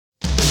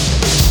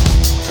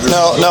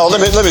No. Let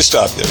me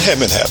stop you. It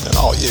hasn't been happening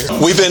all year.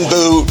 We've been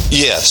booed,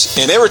 yes,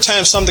 and every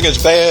time something is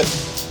bad,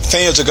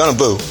 fans are going to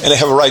boo, and they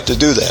have a right to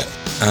do that.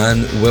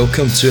 And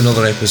welcome to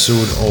another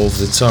episode of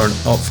the Turn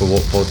Up For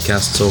What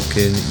podcast,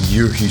 talking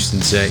your Houston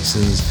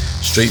Texans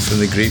straight from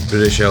the Great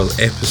British Isles,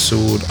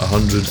 episode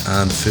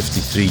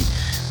 153.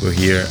 We're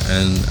here,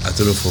 and I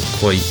don't know if we've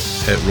quite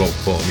hit rock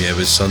bottom yet,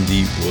 but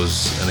Sunday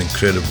was an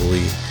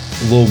incredibly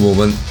low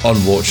moment,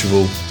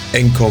 unwatchable,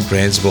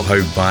 incomprehensible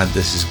how bad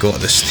this has got at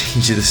this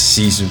stage of the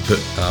season. But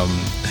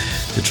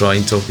to try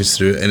and talk us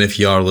through it, and if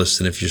you are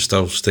listening, if you're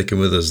still sticking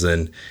with us,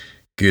 then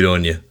good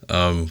on you,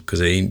 because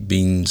it ain't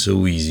been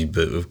so easy.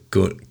 But we've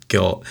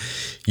got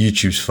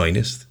YouTube's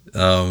finest,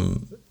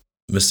 Mr.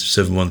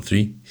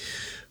 713,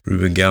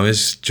 Ruben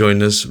Gamis,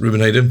 join us.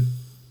 Ruben, how you doing?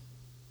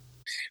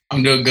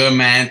 I'm doing good,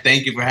 man.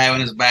 Thank you for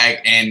having us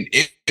back. And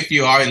if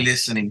you are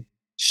listening,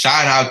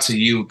 shout out to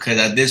you, because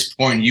at this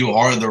point, you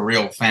are the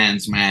real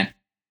fans, man.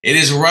 It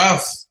is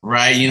rough,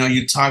 right? You know,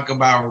 you talk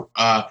about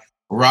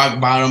rock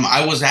bottom.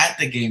 I was at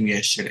the game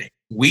yesterday.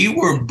 We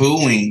were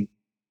booing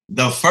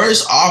the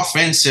first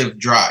offensive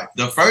drive.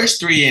 The first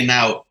 3 and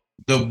out,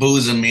 the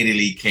boos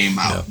immediately came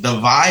out. Yeah.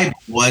 The vibe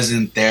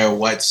wasn't there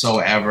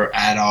whatsoever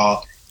at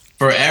all.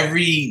 For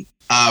every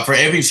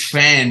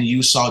fan,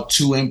 you saw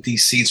 2 empty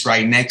seats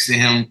right next to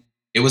him.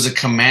 It was a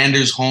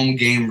Commanders home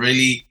game,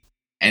 really.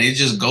 And it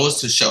just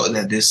goes to show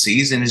that this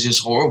season is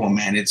just horrible,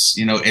 man. It's,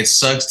 you know, it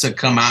sucks to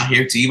come out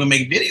here to even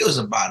make videos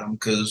about them,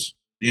 because,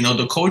 you know,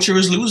 the culture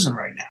is losing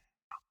right now.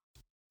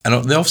 And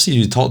obviously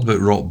you talked about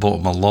rock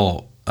bottom a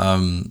lot.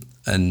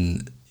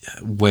 And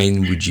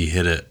when would you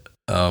hit it?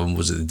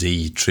 Was it the day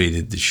you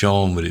traded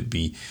Deshaun? Would it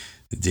be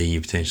the day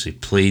you potentially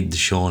played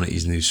Deshaun at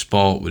his new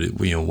spot? Would it,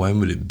 you know, when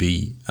would it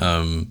be?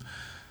 I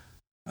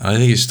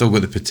think it's still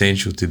got the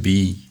potential to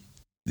be,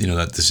 you know,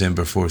 that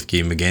December 4th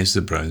game against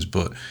the Browns.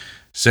 But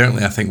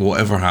certainly, I think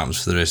whatever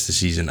happens for the rest of the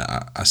season,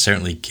 I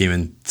certainly came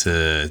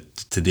into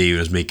today when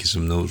I was making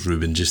some notes,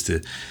 Ruben, just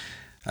to,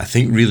 I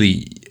think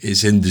really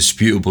it's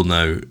indisputable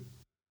now.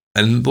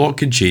 And a lot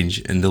can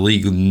change, and the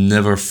league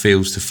never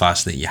fails to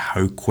fascinate you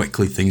how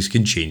quickly things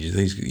can change.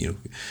 Things, you know,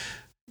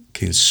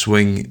 can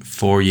swing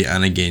for you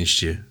and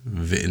against you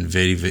in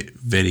very, very,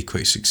 very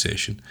quick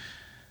succession.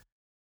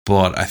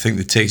 But I think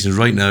the Texans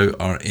right now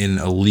are in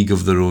a league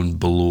of their own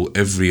below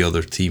every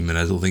other team, and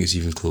I don't think it's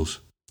even close.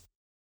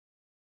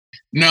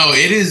 No,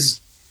 it is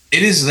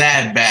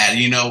that bad.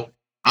 You know,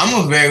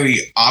 I'm a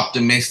very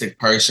optimistic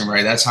person,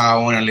 right? That's how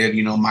I want to live,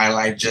 you know, my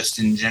life just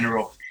in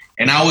general.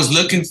 And I was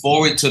looking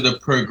forward to the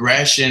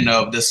progression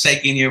of the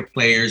second-year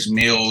players,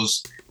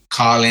 Mills,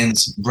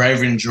 Collins,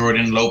 Brevin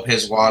Jordan,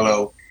 Lopez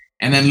Wallow,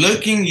 and then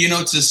looking, you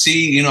know, to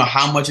see, you know,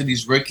 how much of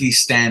these rookies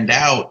stand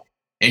out.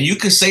 And you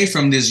could say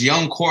from this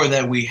young core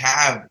that we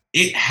have,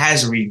 it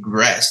has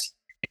regressed.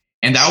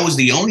 And that was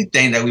the only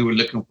thing that we were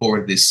looking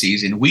for this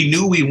season. We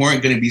knew we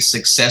weren't going to be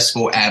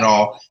successful at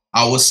all.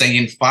 I was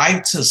saying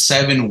 5 to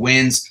 7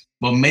 wins,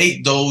 but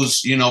make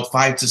those, you know,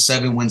 5 to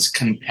 7 wins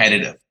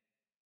competitive.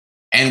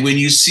 And when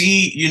you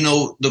see, you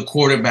know, the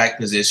quarterback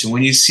position,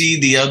 when you see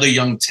the other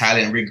young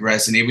talent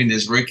regress, and even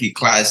this rookie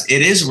class,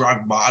 it is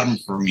rock bottom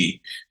for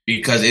me,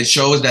 because it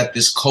shows that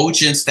this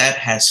coaching staff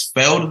has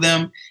failed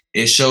them.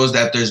 It shows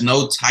that there's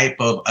no type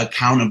of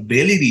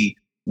accountability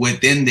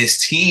within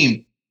this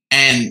team.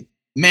 And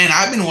man,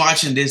 I've been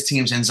watching this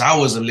team since I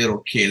was a little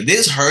kid.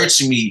 This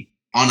hurts me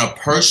on a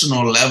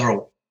personal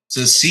level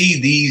to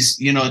see these,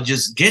 you know,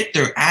 just get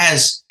their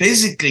ass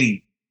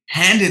physically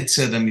handed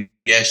to them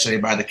yesterday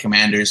by the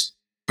Commanders.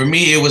 For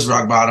me, it was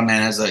rock bottom,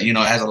 man, as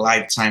a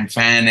lifetime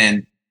fan,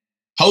 and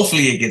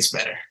hopefully it gets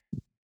better.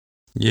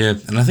 Yeah,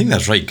 and I think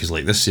that's right, because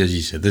like this, as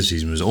you said, this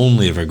season was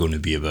only ever going to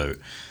be about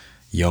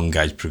young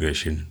guys'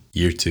 progression,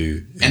 year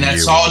 2. And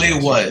that's all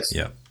it was.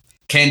 Yeah.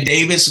 Can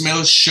Davis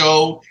Mills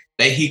show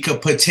that he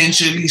could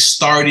potentially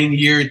start in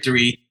year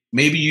 3?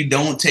 Maybe you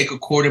don't take a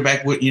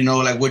quarterback with, you know,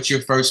 like what's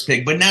your first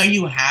pick, but now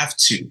you have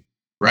to,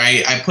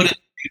 right? I put it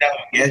out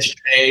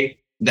yesterday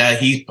that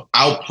he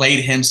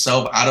outplayed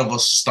himself out of a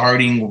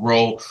starting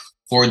role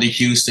for the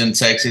Houston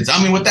Texans.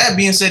 I mean, with that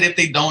being said, if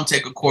they don't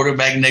take a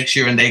quarterback next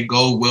year and they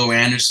go Will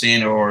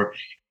Anderson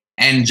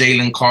and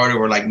Jalen Carter,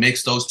 or like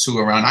mix those 2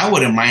 around, I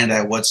wouldn't mind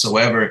that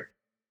whatsoever.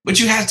 But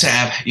you have to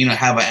have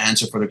an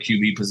answer for the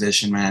QB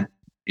position, man.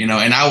 You know,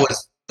 and I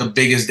was the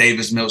biggest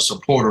Davis Mills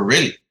supporter,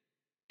 really.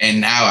 And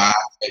now I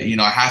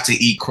have to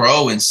eat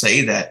crow and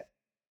say that,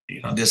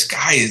 you know, this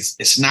guy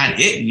it's not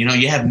it. You know,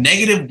 you have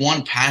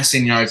 -1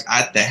 passing yards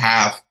at the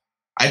half.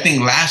 I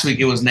think last week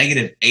it was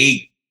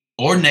 -8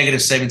 or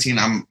 -17.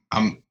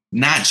 I'm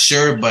not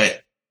sure,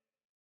 but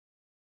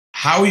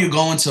how are you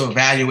going to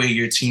evaluate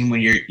your team when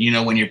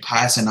your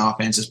passing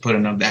offense is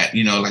putting up that,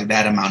 you know, like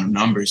that amount of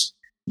numbers?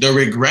 The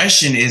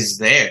regression is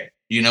there.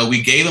 You know,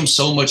 we gave him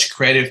so much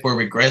credit for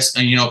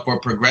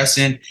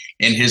progressing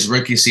in his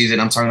rookie season.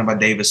 I'm talking about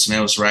Davis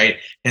Mills, right?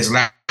 His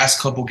last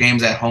couple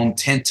games at home,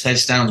 10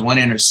 touchdowns, 1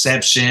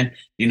 interception.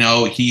 You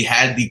know, he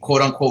had the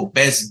quote unquote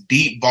best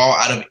deep ball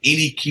out of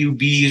any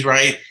QBs,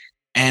 right?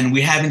 And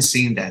we haven't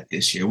seen that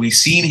this year. We've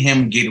seen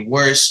him get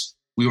worse.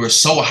 We were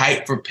so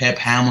hyped for Pep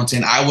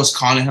Hamilton. I was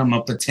calling him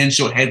a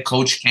potential head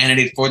coach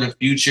candidate for the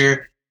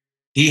future.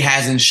 He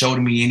hasn't showed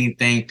me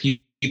anything.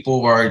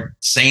 People are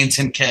saying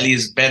Tim Kelly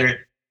is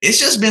better. It's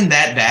just been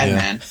that bad,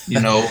 man.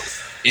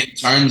 In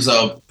terms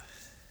of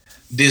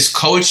this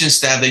coaching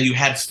staff that you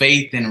had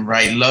faith in,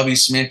 right? Lovie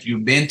Smith,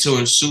 you've been to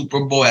a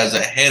Super Bowl as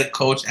a head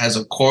coach, as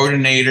a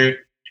coordinator.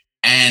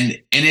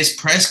 And in his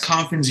press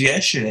conference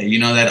yesterday,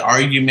 that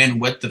argument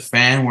with the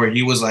fan where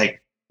he was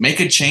like, make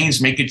a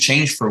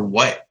change for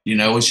what?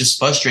 It's just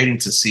frustrating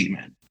to see,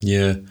 man.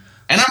 Yeah.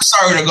 And I'm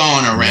sorry to go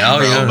on a rant,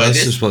 bro. Yeah, but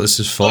this is what this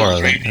is for. I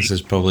think this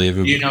is probably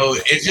everybody.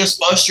 It's just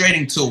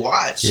frustrating to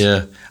watch.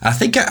 Yeah. I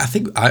think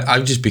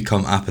I've just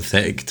become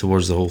apathetic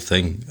towards the whole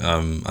thing.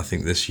 I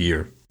think this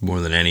year more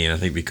than any, and I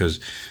think because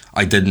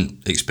I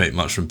didn't expect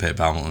much from Pep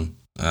Hamilton.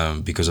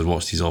 Because I'd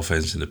watched his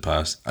offense in the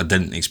past. I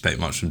didn't expect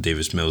much from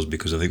Davis Mills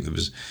because I think there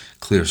was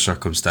clear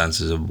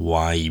circumstances of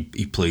why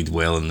he played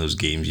well in those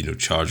games.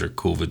 Charger,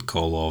 COVID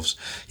call-offs,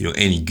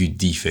 any good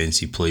defense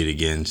he played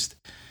against.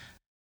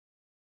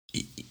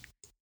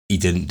 He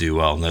didn't do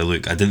well. Now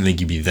look, I didn't think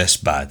he'd be this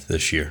bad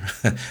this year.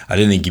 I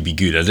didn't think he'd be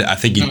good. I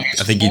think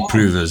he'd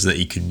prove us that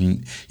he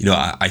could.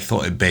 I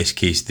thought at best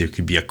case there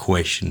could be a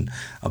question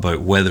about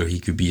whether he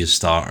could be a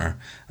starter.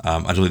 I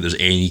don't think there's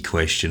any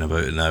question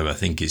about it now. I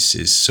think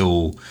it's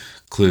so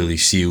clearly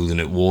sealed, and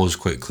it was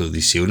quite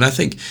clearly sealed. And I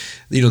think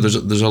there's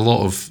a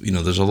lot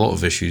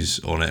of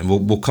issues on it, and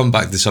we'll come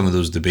back to some of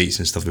those debates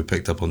and stuff we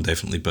picked up on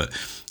definitely. But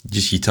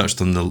just you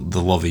touched on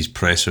the Lovie's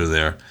presser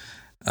there.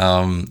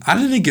 I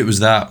didn't think it was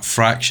that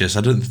fractious.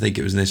 I didn't think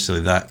it was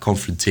necessarily that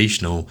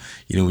confrontational.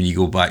 When you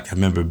go back, I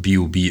remember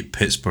B.O.B. at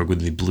Pittsburgh when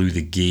they blew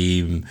the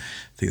game.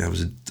 I think that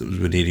was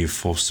when Arian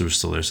Foster was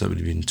still there, so that would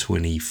have been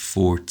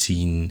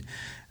 2014.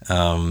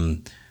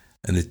 And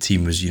the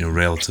team was,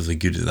 relatively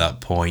good at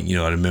that point.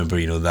 I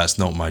remember, that's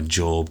not my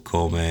job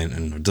comment,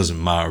 and it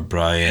doesn't matter,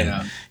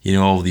 Brian. Yeah.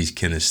 All these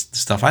kind of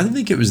stuff. I didn't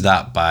think it was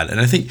that bad,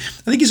 and I think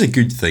it's a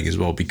good thing as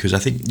well because I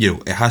think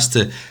it has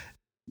to.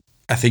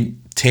 I think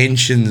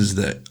tensions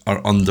that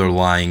are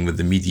underlying with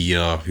the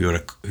media who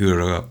are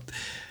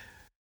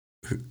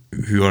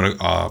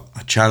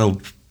a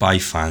channel by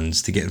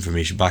fans to get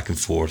information back and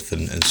forth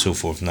and so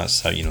forth, and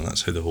that's how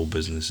the whole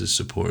business is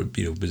supported,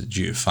 due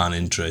to fan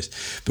interest.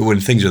 But when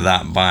things are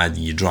that bad and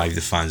you drive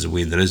the fans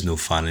away and there is no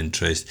fan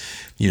interest,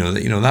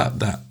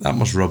 that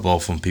must rub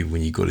off on people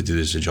when you got to do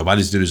this as a job. I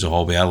just do this as a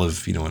hobby. I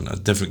live on a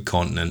different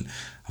continent.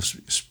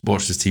 I've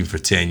watched this team for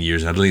 10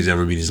 years, and I don't think it's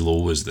ever been as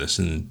low as this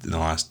in the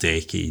last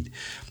decade.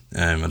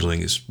 I don't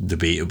think it's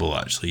debatable,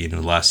 actually.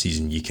 Last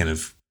season you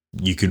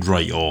could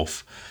write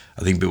off,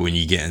 I think, but when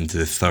you get into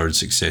the third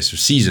successive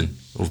season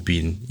of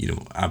being,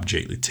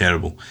 abjectly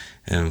terrible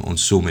on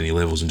so many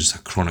levels and just a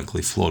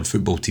chronically flawed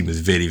football team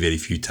with very, very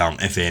few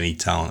talent, if any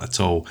talent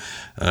at all,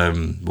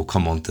 we'll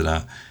come on to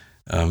that.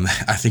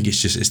 I think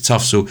it's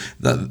tough. So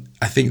that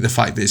I think the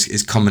fact that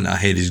it's coming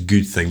ahead is a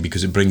good thing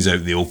because it brings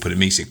out the open. It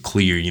makes it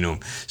clear.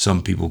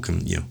 Some people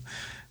can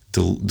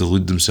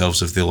delude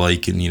themselves if they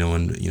like, and you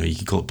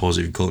can call it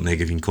positive, you can call it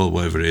negative, you can call it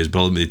whatever it is.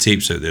 But ultimately, the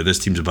tape's out there. This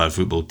team's a bad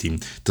football team.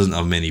 Doesn't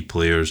have many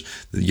players.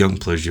 The young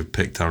players you've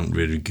picked aren't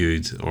very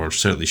good, or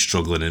certainly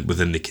struggling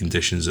within the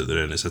conditions that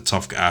they're in. It's a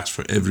tough ask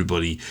for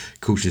everybody.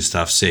 Coaching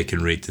staff,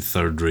 second rate to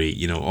third rate.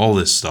 All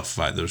this stuff.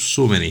 In fact, there's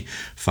so many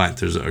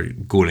factors that are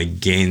going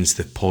against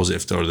the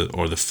positive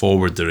or the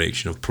forward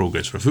direction of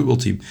progress for a football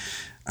team.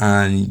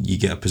 And you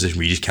get a position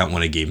where you just can't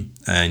win a game,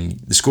 and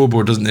the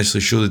scoreboard doesn't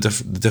necessarily show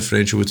the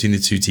differential between the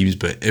two teams.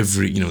 But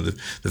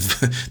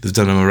they've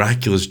done a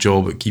miraculous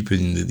job at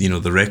keeping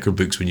the record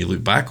books when you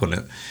look back on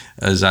it,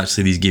 as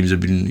actually these games have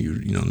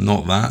been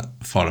not that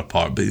far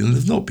apart. But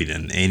they've not been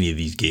in any of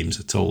these games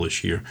at all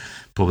this year,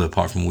 probably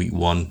apart from week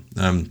 1.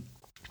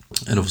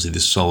 And obviously the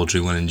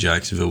solitary one in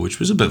Jacksonville, which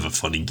was a bit of a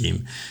funny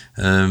game.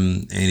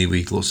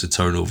 Anyway, lots of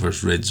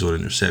turnovers, red zone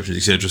interceptions,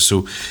 etc.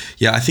 So,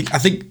 yeah, I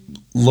think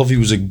Lovie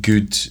was a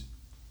good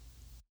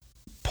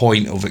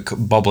point of it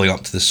bubbling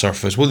up to the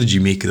surface. What did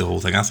you make of the whole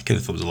thing? I kind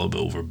of thought it was a little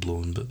bit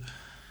overblown, but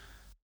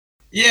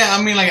yeah,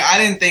 I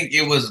didn't think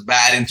it was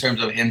bad in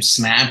terms of him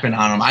snapping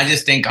on him. I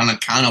just think on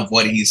account of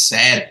what he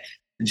said,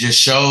 it just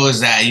shows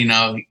that he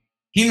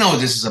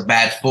knows this is a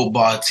bad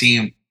football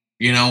team.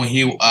 When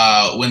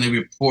the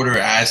reporter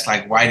asked,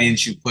 like, why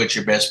didn't you put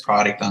your best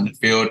product on the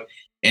field?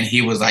 And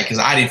he was like, because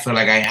I didn't feel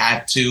like I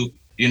had to.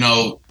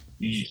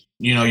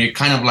 You're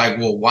kind of like,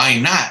 well, why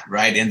not,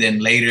 right? And then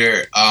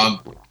later,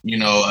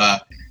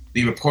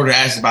 the reporter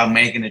asked about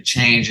making a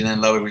change, and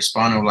then Lovie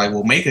responded like,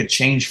 well, make a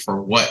change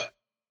for what?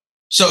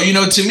 So,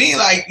 to me,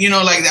 like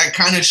that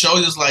kind of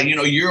shows us, like,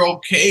 you're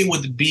okay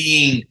with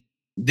being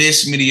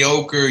this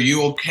mediocre.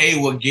 You're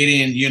okay with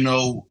getting,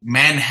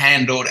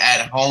 manhandled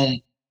at home.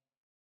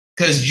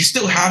 Because you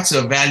still have to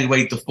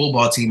evaluate the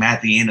football team at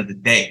the end of the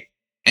day.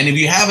 And if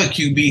you have a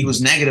QB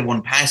who's negative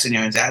on passing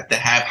yards at the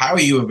half, how are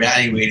you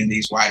evaluating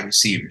these wide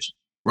receivers,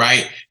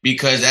 right?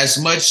 Because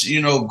as much,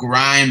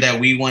 grime that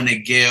we want to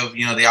give,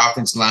 the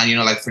offensive line,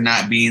 like for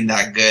not being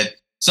that good,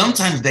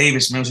 sometimes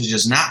Davis Mills is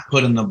just not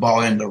putting the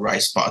ball in the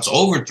right spots,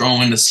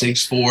 overthrowing the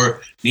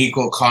 6'4".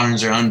 Nico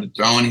Collins are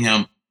underthrowing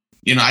him.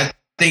 I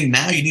think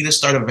now you need to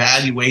start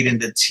evaluating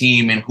the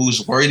team and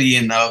who's worthy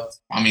enough,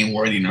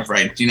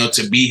 right,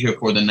 to be here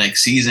for the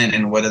next season,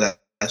 and whether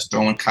that's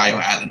throwing Kyle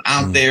Allen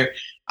out there.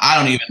 I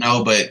don't even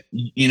know, but,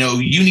 you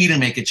need to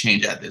make a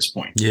change at this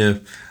point. Yeah,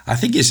 I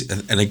think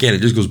and again,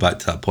 it just goes back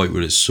to that point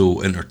where it's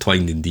so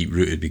intertwined and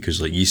deep-rooted, because,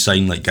 like, you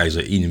sign, like, guys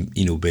like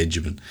Eno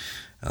Benjamin,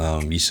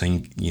 you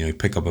sign,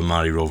 pick up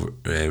Amari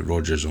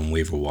Rogers on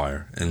waiver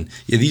wire, and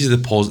these are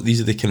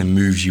the kind of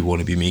moves you want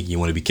to be making. You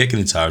want to be kicking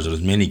the tires on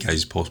as many guys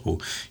as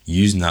possible,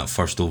 using that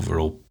first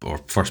overall or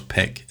first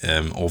pick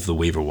of the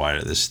waiver wire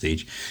at this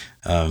stage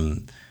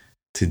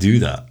to do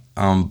that.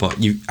 But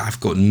I've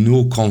got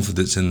no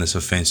confidence in this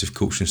offensive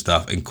coaching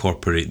staff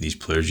incorporate these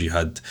players. You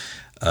had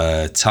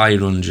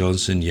Tyron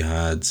Johnson, you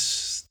had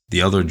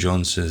the other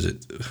Johnson,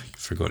 I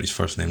forgot his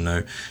first name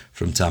now,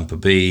 from Tampa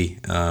Bay.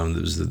 That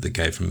was the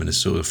guy from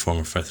Minnesota,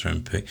 former 5th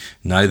round pick.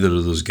 Neither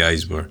of those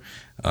guys were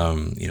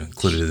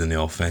included in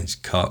the offense,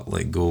 cut,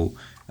 let go.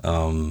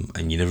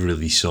 And you never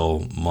really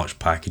saw much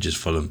packages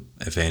for them,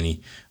 if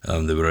any.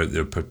 They were out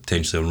there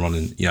potentially on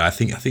running. I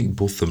think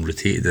both of them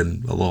rotated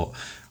in a lot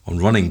on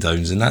running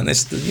downs, and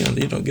that's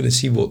you're not going to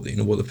see what they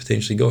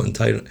potentially got in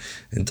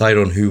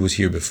Tyron, who was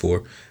here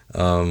before.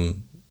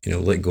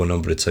 Let go a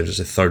number of times. It's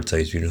the third time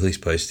he's been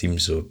released by his team,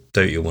 so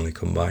doubt he'll want to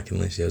come back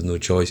unless he has no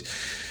choice.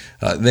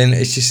 Then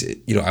it's just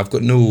I've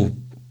got no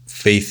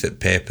faith at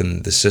Pep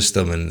and the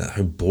system and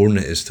how boring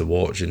it is to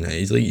watch. And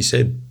like you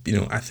said,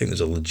 I think there's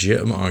a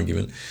legitimate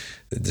argument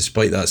that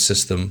despite that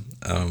system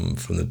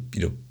from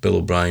the Bill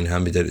O'Brien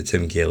handed down to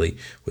Tim Kelly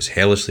was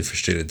hellishly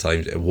frustrating at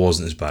times, it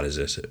wasn't as bad as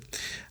this.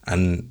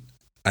 And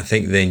I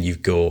think then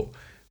you've got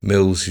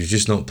Mills, who's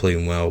just not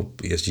playing well,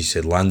 as you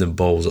said, landing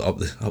balls up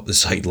the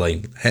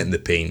sideline, hitting the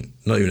paint,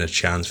 not even a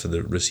chance for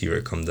the receiver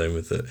to come down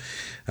with it.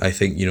 I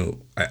think,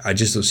 I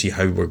just don't see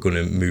how we're going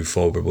to move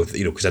forward with,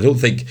 because I don't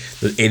think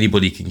that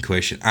anybody can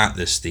question at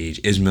this stage,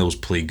 is Mills'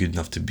 play good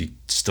enough to be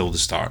still the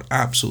start?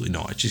 Absolutely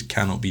not. It just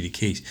cannot be the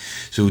case.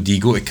 So do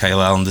you go to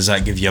Kyle Allen? Does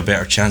that give you a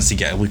better chance to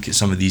get a look at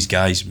some of these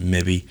guys?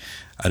 Maybe.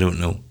 I don't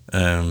know.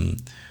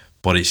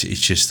 But it's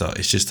just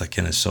a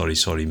kind of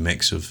sorry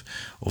mix of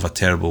a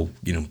terrible,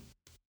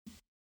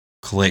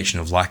 collection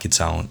of lack of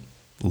talent,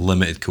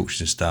 limited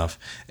coaching staff,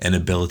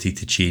 inability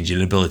to change,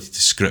 inability to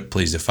script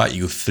plays. The fact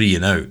you go 3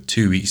 and out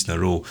 2 weeks in a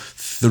row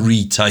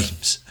 3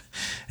 times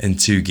in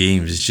 2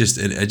 games, you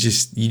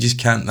just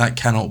can't. That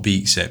cannot be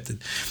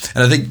accepted.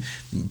 And I think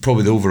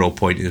probably the overall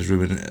point is,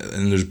 Ruben,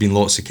 and there's been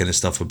lots of kind of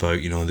stuff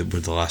about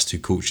with the last 2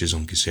 coaches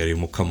on Caserio, and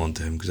we'll come on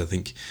to him because I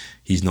think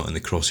he's not in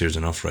the crosshairs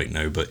enough right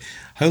now. But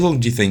how long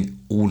do you think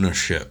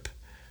ownership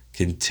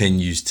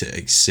continues to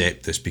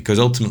accept this? Because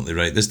ultimately,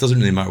 right, this doesn't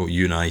really matter what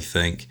you and I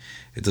think.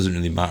 It doesn't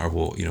really matter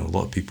what a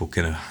lot of people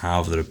kind of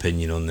have their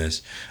opinion on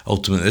this.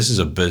 Ultimately, this is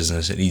a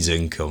business. It needs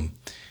income.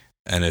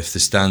 And if the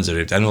stands are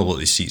empty, I know a lot of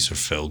these seats are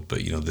filled, but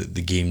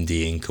the game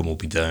day income will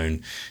be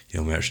down.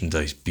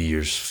 Merchandise,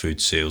 beers,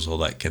 food sales, all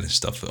that kind of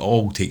stuff. It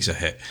all takes a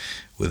hit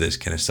with this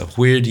kind of stuff.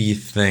 Where do you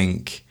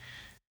think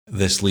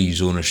this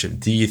leaves ownership?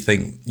 Do you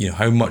think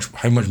how much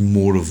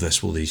more of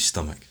this will they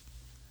stomach?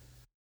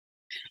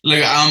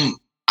 Look,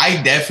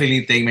 I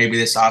definitely think maybe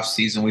this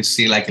offseason we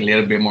see like a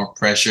little bit more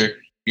pressure.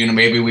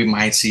 Maybe we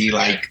might see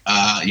like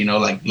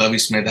Lovie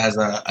Smith as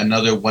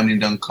another one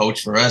and done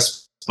coach for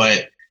us,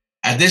 but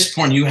at this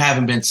point, you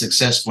haven't been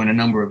successful in a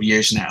number of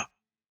years now.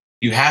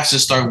 You have to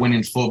start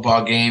winning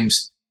football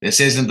games. This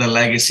isn't the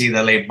legacy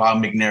that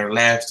Bob McNair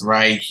left,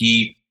 right?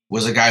 He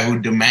was a guy who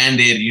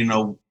demanded,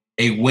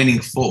 a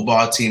winning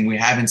football team. We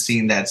haven't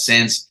seen that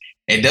since.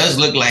 It does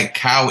look like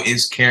Cal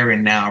is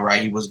caring now,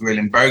 right? He was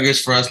grilling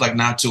burgers for us like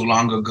not too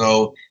long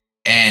ago.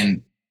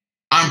 And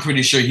I'm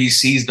pretty sure he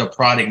sees the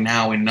product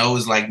now and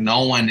knows like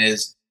no one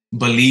is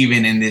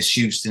believing in this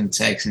Houston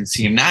Texans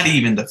team, not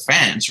even the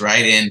fans,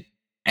 right?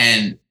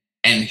 And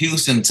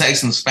Houston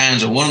Texans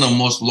fans are one of the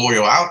most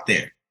loyal out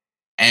there.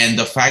 And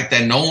the fact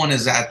that no one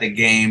is at the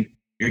game,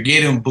 you're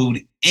getting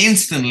booed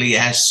instantly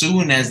as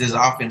soon as this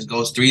offense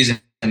goes 3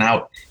 and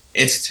out.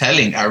 It's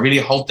telling. I really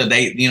hope that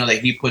that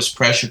he puts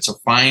pressure to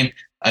find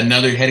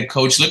another head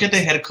coach. Look at the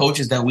head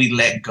coaches that we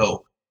let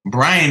go.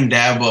 Brian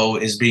Dabo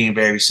is being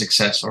very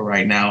successful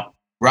right now.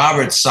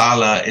 Robert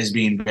Saleh is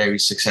being very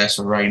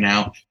successful right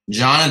now.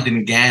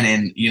 Jonathan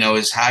Gannon,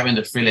 is having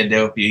the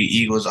Philadelphia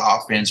Eagles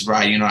offense,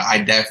 right?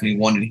 I definitely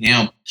wanted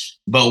him,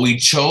 but we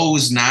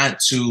chose not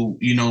to,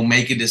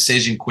 make a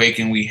decision quick,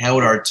 and we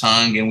held our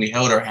tongue and we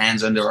held our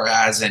hands under our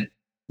eyes. And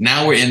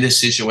now we're in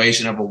this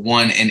situation of a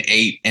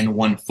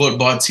 1-8-1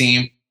 football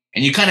team.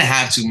 And you kind of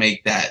have to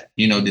make that,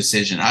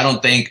 decision. I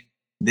don't think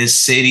this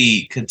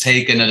city could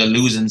take another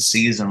losing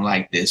season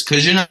like this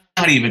because you're not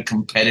even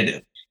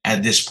competitive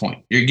at this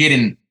point. You're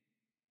getting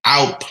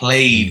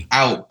outplayed,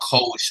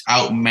 outcoached,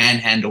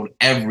 outmanhandled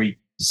every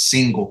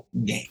single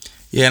game.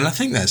 Yeah, and I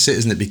think that's it,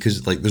 isn't it?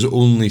 Because there's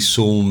only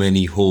so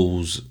many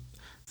holes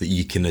that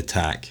you can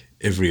attack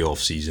every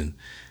offseason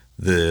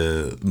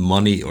the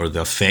money or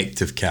the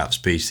effective cap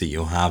space that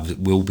you'll have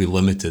will be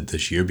limited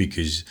this year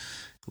because,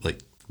 like,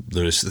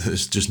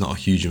 there's just not a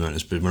huge amount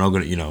of space. We're not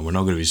going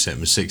to be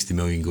sitting with 60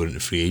 million going into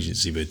free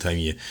agency by the time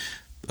you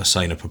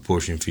assign a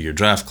proportion for your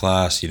draft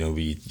class, your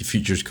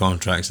futures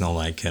contracts and all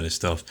that kind of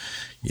stuff.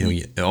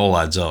 It all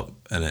adds up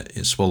and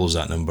it swallows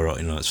that number up.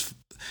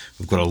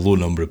 We've got a low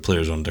number of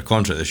players under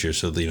contract this year,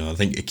 so I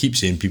think it keeps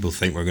saying people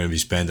think we're going to be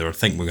spending or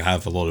think we're going to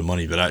have a lot of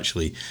money, but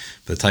actually,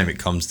 by the time it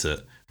comes to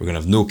it, we're going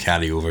to have no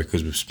carryover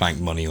because we've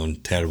spanked money on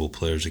terrible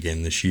players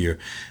again this year,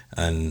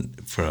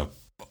 and for a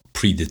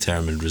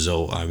predetermined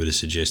result, I would have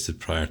suggested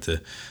prior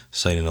to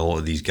signing a lot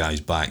of these guys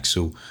back.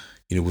 So,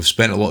 we've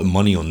spent a lot of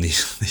money on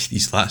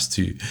these last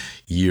 2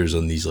 years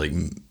on these like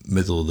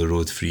middle of the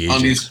road free agents,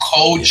 on these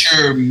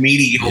culture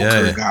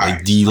mediocre guys,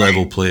 like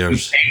D-level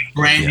players.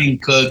 Brandon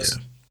Cooks.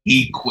 Yeah.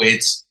 He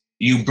quits.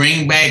 You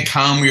bring back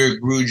Kamir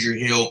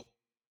Grugier-Hill.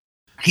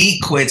 He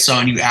quits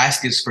on you,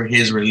 asks for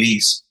his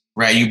release,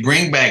 right? You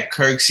bring back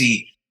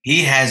Kirksey.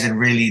 He hasn't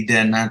really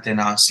done nothing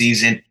all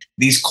season.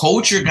 These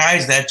culture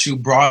guys that you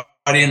brought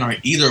in are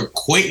either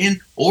quitting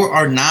or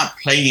are not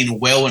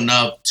playing well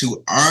enough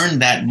to earn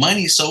that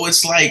money. So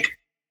it's like,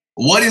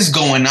 what is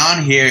going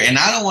on here? And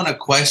I don't want to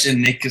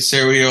question Nick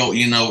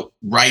Caserio,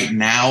 right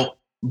now,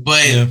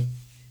 but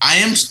I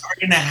am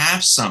starting to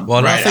have some.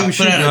 Well, right?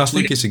 I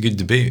think it's a good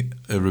debate,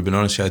 Ruben.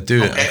 Honestly, I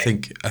do.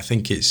 Okay. I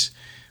think it's.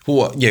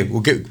 Well, we'll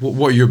get.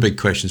 What are your big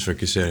questions for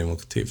Caserio? And we'll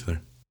take it from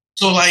there.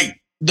 So,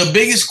 like, the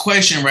biggest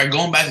question, right?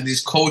 Going back to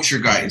these culture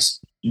guys,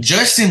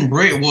 Justin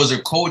Britt was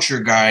a culture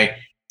guy,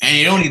 and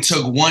it only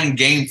took one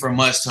game from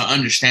us to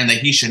understand that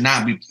he should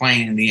not be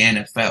playing in the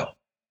NFL.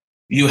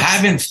 You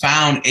haven't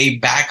found a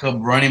backup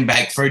running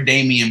back for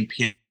Dameon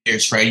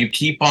Pierce, right? You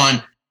keep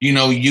on,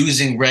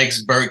 using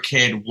Rex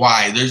Burkhead.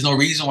 Why? There's no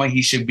reason why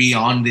he should be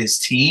on this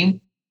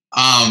team.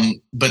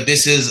 But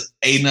this is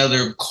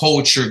another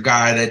culture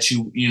guy that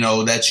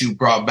you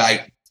brought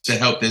back to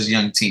help this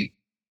young team.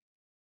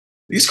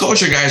 These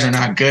culture guys are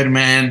not good,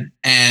 man.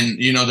 And,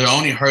 they're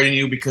only hurting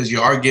you because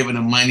you are giving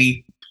them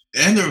money.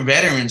 And they're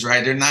veterans,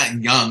 right? They're not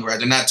young, right?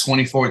 They're not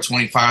 24,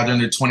 25. They're in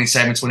their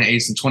 27,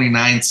 28s, and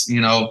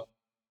 29s,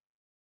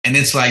 And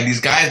it's like these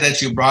guys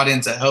that you brought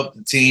in to help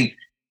the team,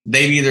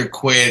 they've either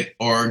quit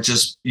or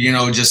just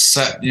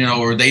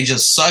or they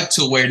just suck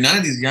to where none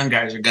of these young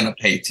guys are going to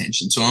pay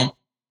attention to them.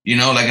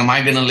 Like, am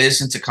I going to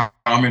listen to Kamir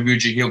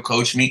Grugier-Hill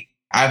coach me?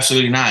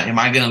 Absolutely not. Am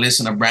I going to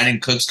listen to Brandon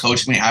Cooks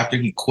coach me after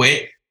he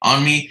quit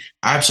on me?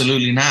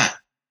 Absolutely not.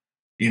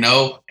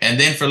 And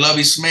then for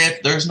Lovie Smith,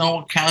 there's no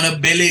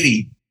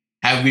accountability.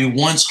 Have we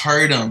once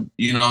heard him,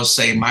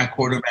 say, my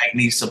quarterback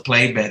needs to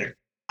play better?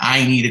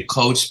 I need to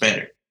coach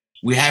better.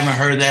 We haven't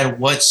heard that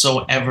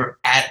whatsoever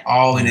at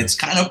all, and it's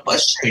kind of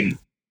frustrating.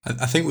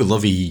 I think with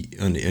Lovie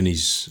and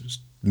his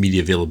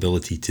media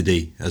availability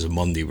today, as of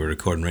Monday, we're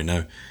recording right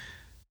now,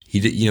 he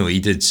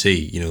did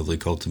say,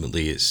 like,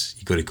 ultimately it's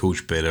you got to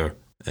coach better,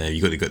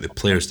 you got to get the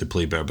players to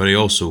play better, but he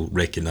also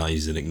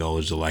recognised and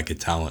acknowledged the lack of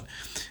talent,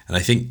 and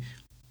I think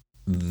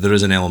there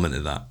is an element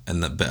of that,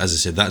 but as I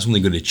said, that's only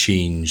going to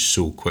change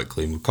so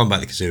quickly, and we'll come back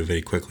to Caserio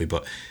very quickly,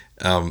 but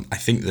I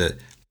think that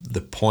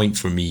the point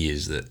for me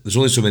is that there's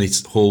only so many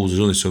holes,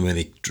 there's only so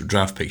many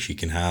draft picks you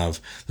can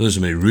have, there's only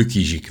so many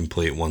rookies you can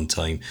play at one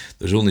time,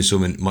 there's only so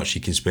much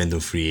you can spend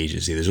on free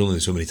agency, there's only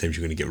so many times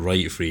you're going to get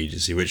right at free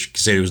agency, which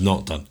Caserio's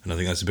not done, and I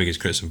think that's the biggest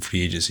criticism.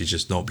 Free agency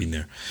just not been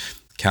there,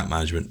 cap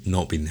management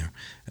not been there,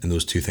 and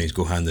those two things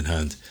go hand in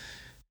hand.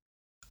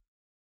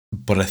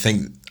 But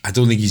I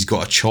don't think he's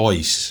got a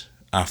choice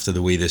after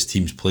the way this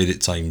team's played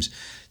at times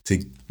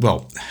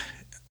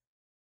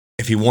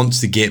if he wants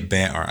to get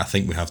better, I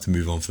think we have to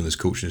move on from this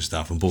coaching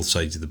staff on both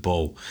sides of the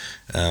ball,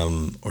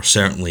 or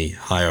certainly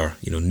hire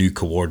new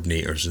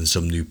coordinators and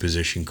some new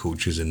position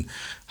coaches and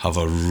have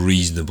a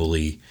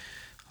reasonably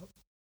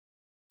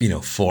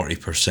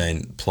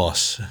 40%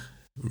 plus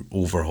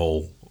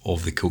overhaul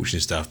of the coaching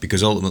staff,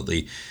 because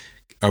ultimately,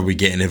 are we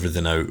getting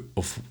everything out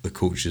of the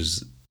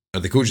coaches?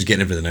 Are the coaches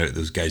getting everything out of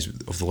those guys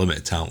of the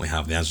limited talent we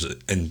have? The answer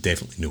is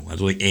definitely no. I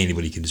don't think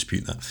anybody can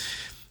dispute that,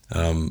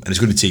 and it's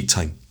going to take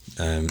time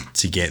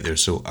to get there.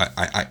 So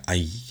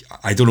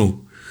I don't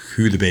know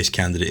who the best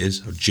candidate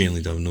is. I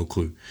genuinely have no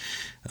clue.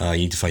 You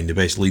need to find the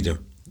best leader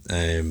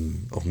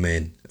of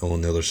men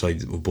on the other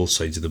side, of both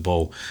sides of the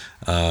ball,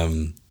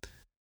 to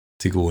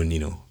go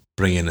and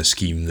bring in a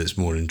scheme that's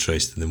more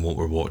interesting than what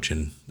we're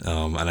watching.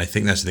 And I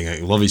think that's the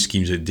thing. Like, Lovie's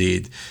scheme's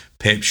outdated.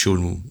 Pep's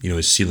shown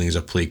his ceiling as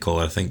a play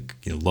caller. I think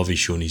Lovie's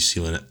shown his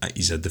ceiling.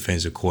 He's a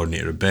defensive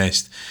coordinator at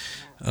best.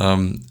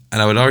 And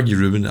I would argue,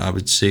 Ruben, I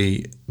would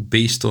say,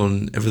 based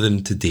on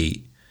everything to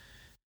date,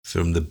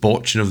 from the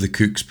botching of the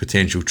Cooks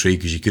potential trade,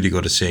 because you could have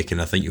got a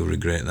second, I think you'll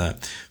regret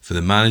that, for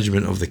the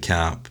management of the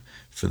cap,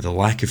 for the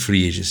lack of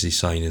free agency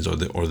signings,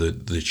 or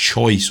the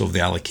choice of the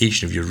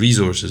allocation of your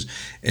resources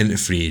into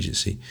free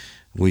agency,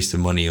 wasting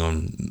money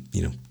on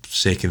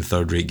second,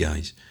 third rate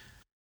guys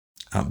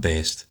at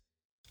best.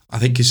 I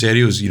think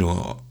Caserio's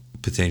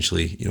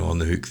potentially on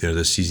the hook there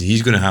this season.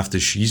 He's going to have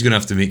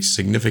to make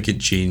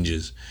significant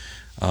changes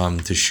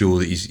to show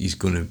that he's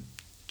going to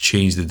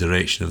change the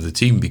direction of the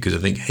team, because I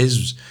think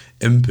his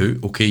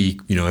input, okay,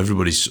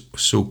 everybody's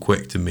so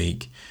quick to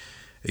make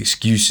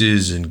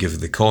excuses and give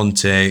the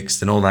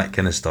context and all that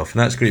kind of stuff, and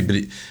that's great,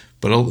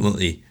 but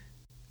ultimately,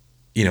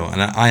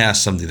 and I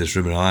asked somebody this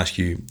room, and I'll ask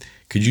you,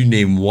 could you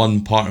name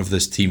one part of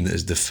this team that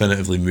has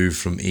definitively moved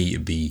from A to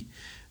B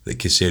that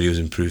Caserio's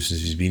improved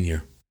since he's been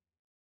here?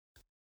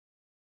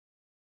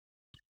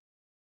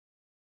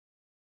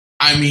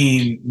 I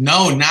mean,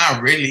 no,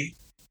 not really.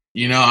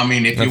 If I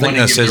think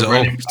that says it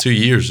all. 2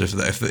 years.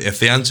 If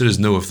the answer is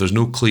no, if there's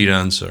no clear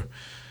answer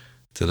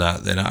to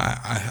that, then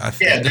I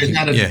think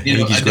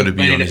he's got to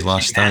be on his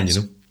last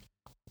stand.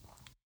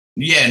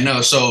 Yeah,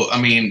 no. So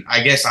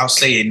I guess I'll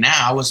say it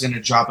now. I was going to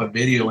drop a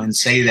video and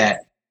say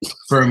that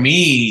for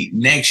me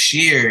next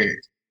year,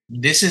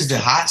 this is the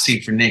hot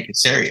seat for Nick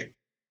Caserio.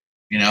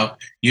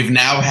 You've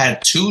now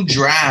had 2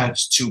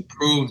 drafts to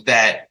prove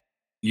that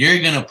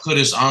you're going to put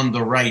us on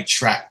the right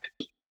track.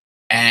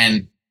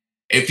 And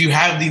if you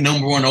have the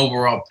number 1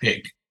 overall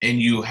pick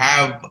and you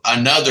have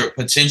another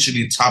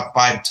potentially top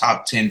 5,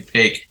 top 10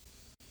 pick,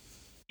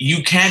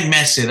 you can't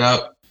mess it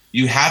up.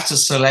 You have to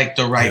select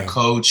the right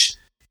coach,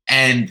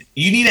 and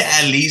you need to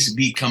at least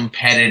be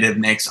competitive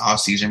next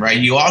offseason, right?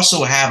 You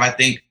also have, I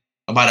think,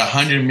 about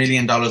 $100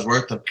 million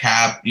worth of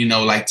cap,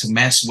 to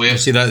mess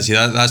with. See, that's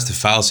the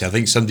fallacy. I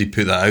think somebody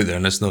put that out there,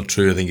 and that's not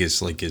true. I think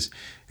it's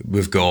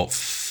we've got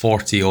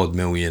 40 odd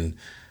million,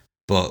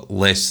 but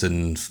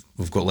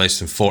we've got less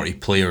than 40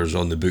 players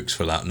on the books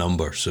for that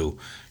number. So,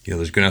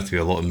 there's going to have to be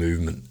a lot of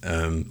movement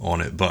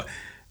on it. But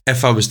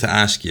if I was to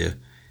ask you,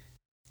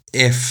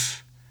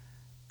 if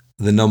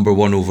the number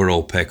 1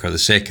 overall pick or the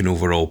second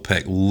overall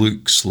pick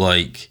looks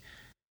like,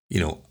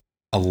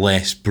 a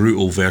less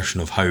brutal version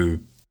of how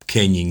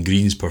Kenyon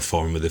Green's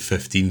performed with the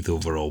 15th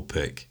overall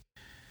pick,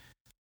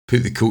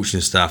 put the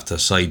coaching staff to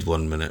aside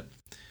 1 minute.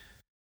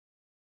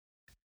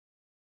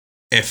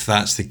 If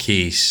that's the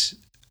case,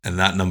 and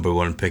that number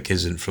 1 pick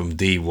isn't from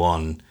day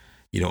one,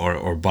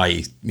 or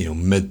by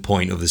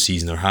midpoint of the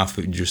season, or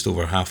just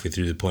over halfway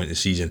through the point of the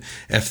season,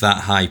 if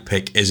that high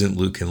pick isn't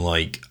looking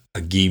like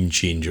a game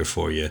changer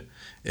for you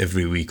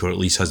every week, or at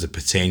least has the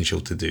potential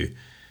to do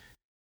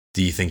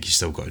you think he's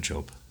still got a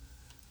job?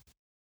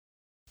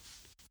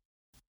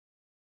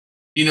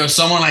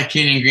 Someone like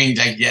Kenyon Green,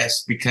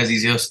 yes, because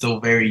he's still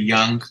very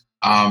young.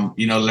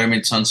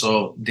 Lerman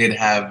Tunsil did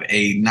have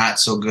a not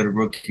so good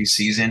rookie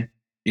season.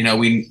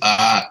 Kenyon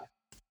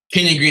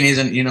Green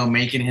isn't,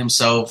 making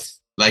himself,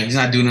 he's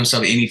not doing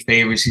himself any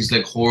favors. He's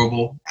looked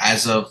horrible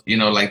as of,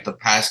 the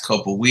past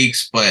couple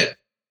weeks. But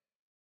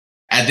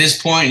at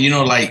this point,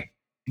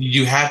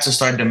 you have to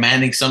start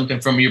demanding something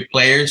from your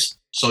players.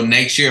 So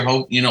next year,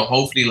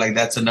 hopefully,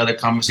 that's another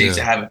conversation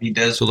to have if he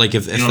does. So, if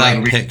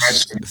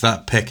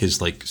that pick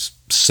is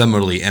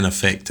similarly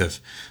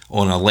ineffective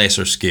on a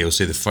lesser scale,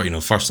 say the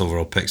first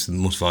overall pick's the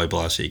most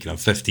valuable asset, you can have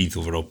 15th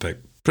overall pick,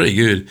 pretty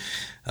good.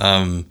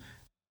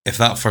 If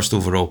that first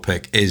overall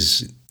pick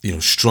is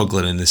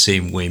struggling in the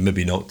same way,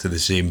 maybe not to the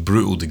same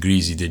brutal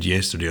degrees he did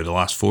yesterday or the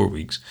last 4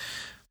 weeks,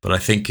 but I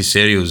think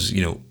Caserio's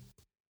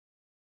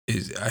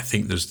I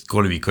think there's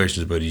got to be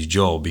questions about his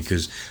job,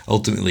 because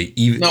ultimately,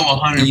 even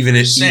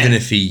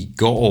if he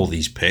got all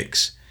these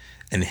picks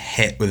and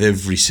hit with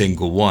every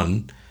single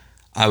one,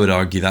 I would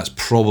argue that's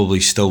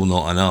probably still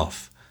not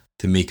enough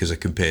to make us a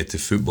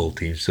competitive football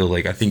team. So,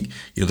 I think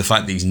the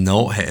fact that he's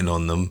not hitting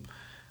on them,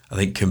 I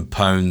think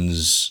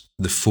compounds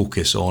the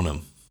focus on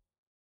him.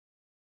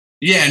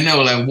 Yeah, no,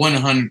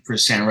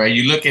 100%, right?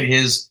 You look at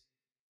his,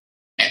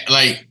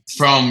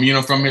 from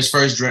his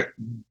first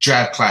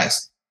draft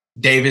class.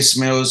 Davis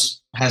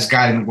Mills has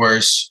gotten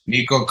worse.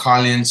 Nico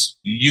Collins,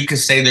 you could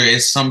say there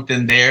is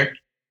something there.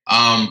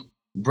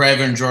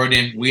 Brevin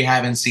Jordan, we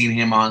haven't seen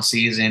him on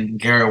season.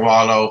 Garrett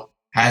Wallow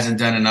hasn't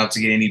done enough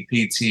to get any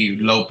PT.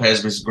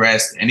 Lopez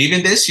regressed. And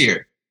even this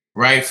year,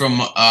 right, from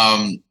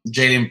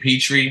Jalen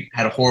Petrie,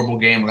 had a horrible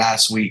game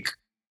last week.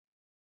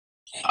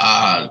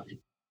 I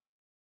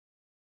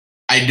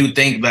do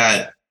think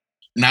that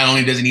not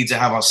only does he need to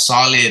have a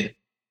solid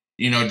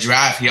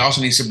draft, he also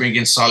needs to bring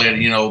in solid,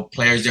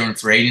 players during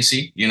free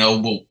agency,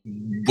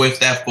 with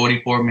that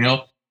 44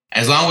 mil,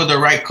 as long with the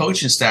right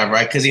coaching staff,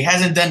 right? Because he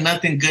hasn't done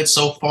nothing good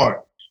so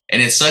far.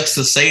 And it sucks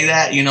to say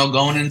that,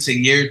 going into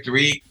year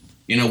 3,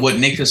 with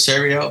Nick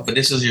Caserio, but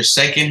this is your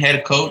second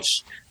head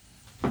coach.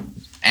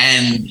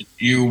 And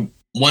you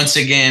once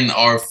again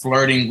are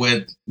flirting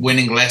with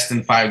winning less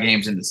than 5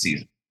 games in the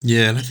season.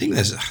 Yeah, and I think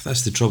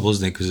that's the trouble,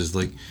 isn't it? Because it's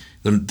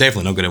they're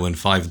definitely not going to win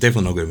 5,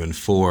 definitely not going to win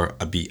 4.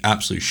 I'd be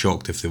absolutely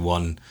shocked if they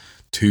won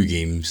 2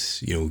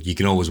 games. You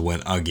can always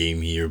win a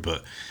game here,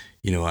 but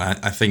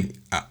I think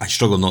I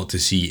struggle not to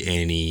see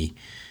any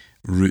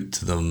route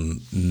to them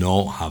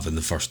not having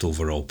the first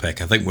overall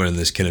pick. I think we're in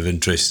this kind of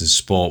interesting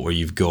spot where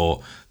you've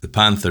got the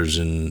Panthers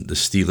and the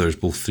Steelers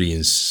both 3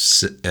 and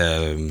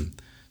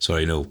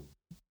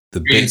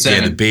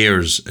the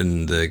Bears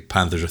and the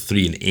Panthers are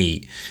 3 and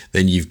 8.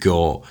 Then you've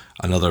got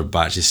another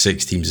batch of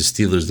 6 teams: the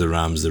Steelers, the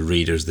Rams, the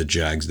Raiders, the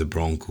Jags, the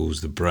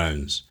Broncos, the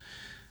Browns,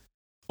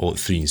 all at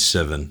 3 and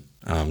 7.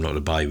 Not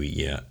a bye week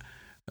yet.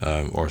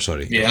 Or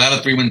sorry, Yeah, a lot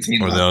of 3-win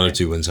teams. Or the other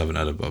 2 wins haven't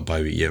had a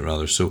bye week yet,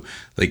 rather. So,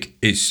 like,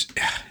 it's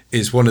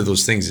one of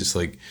those things. It's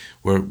like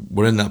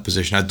we're in that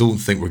position. I don't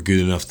think we're good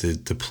enough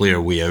to play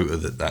our way out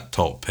of that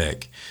top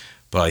pick.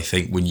 But I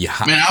think when you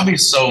have, man, I'll be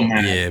so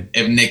mad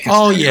if Nick.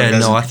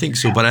 I think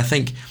so. But I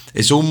think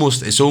it's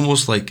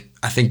almost like,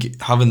 I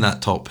think having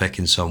that top pick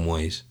in some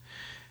ways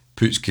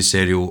puts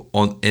Caserio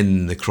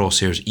in the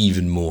crosshairs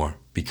even more,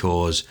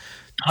 because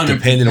 100%.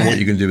 Depending on what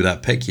you're going to do with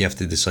that pick, you have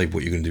to decide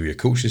what you're going to do with your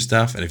coaching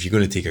staff. And if you're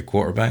going to take a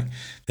quarterback,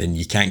 then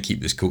you can't keep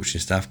this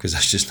coaching staff, because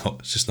that's just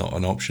not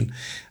an option.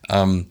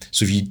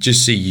 So if you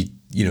just say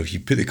if you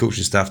put the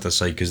coaching staff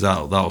aside, because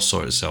that'll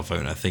sort itself out,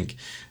 and I think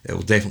it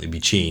will definitely be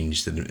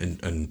changed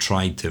and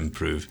tried to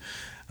improve.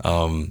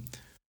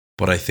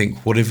 But I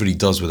think whatever he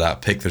does with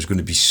that pick, there's going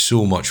to be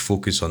so much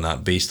focus on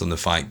that, based on the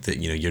fact that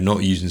you're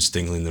not using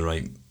Stingley the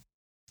right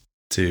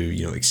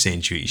to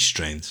accentuate his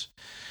strengths.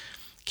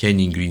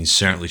 Kenyon Green's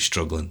certainly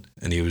struggling,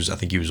 and I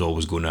think he was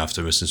always going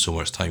after missing so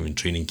much time in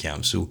training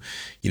camp. So,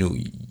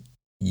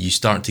 you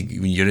start to,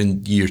 when you're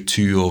in year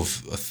 2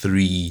 of a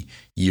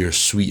 3-year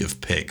suite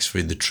of picks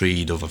for the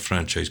trade of a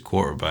franchise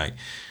quarterback,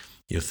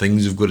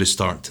 things have got to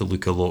start to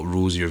look a lot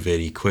rosier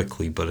very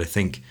quickly. But I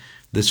think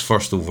this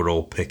first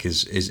overall pick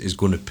is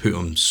going to put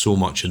him so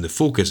much in the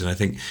focus, and I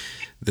think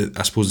that,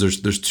 I suppose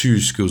there's 2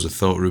 schools of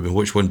thought, Ruben.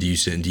 Which one do you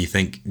sit in? Do you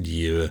think do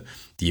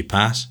you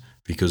pass?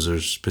 Because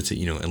there's,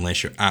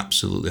 unless you're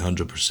absolutely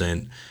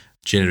 100%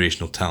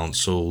 generational talent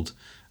sold,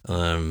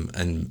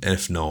 and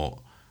if not,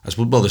 I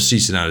suppose, well, there's 3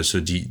 scenarios. So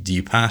do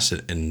you pass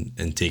it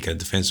and take a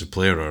defensive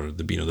player, or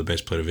the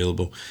best player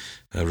available,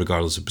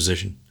 regardless of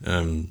position,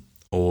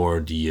 or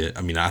do you?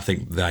 I mean, I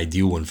think the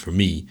ideal one for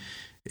me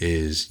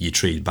is you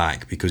trade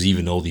back, because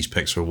even all these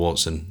picks for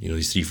Watson,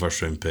 these 3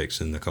 first-round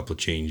picks and a couple of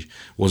change,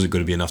 wasn't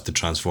going to be enough to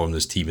transform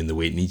this team in the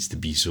way it needs to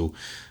be. So,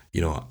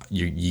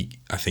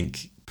 I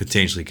think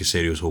potentially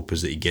Caserio's hope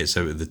is that he gets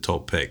out of the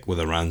top pick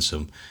with a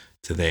ransom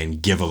to then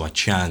give him a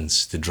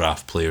chance to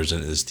draft players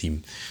into this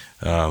team.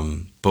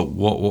 But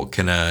what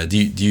kind of do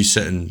you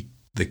sit in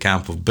the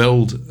camp of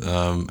build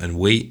and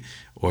wait,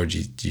 or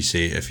do you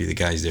say, if you're the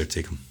guys there,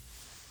 take him?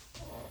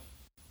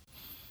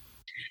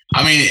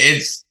 I mean,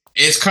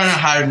 it's kind of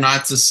hard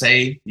not to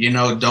say,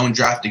 don't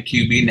draft the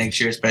QB next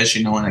year,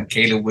 especially knowing that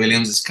Caleb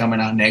Williams is coming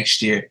out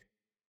next year.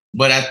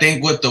 But I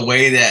think with the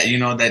way that,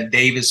 that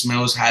Davis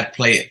Mills has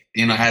played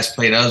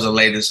as of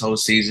late this whole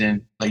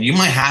season, like, you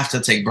might have to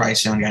take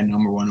Bryce Young at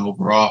number 1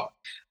 overall.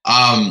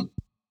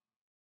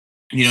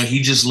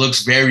 He just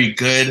looks very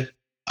good.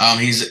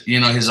 He's,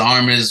 his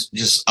arm is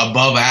just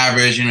above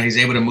average. He's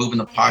able to move in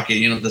the pocket.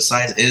 The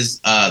size is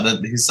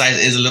his size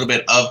is a little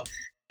bit of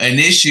an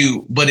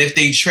issue. But if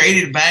they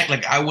traded back,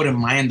 like, I wouldn't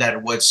mind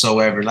that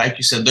whatsoever. Like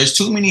you said, there's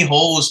too many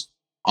holes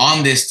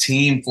on this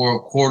team for a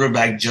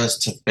quarterback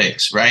just to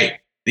fix, right?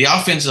 The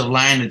offensive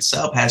line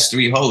itself has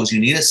 3 holes.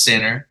 You need a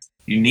center.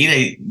 You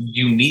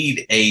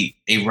need a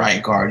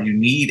right guard. You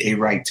need a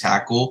right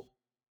tackle.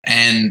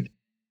 And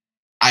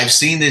I've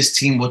seen this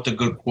team with a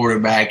good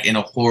quarterback in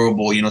a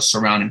horrible,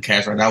 surrounding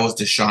cast. Right? That was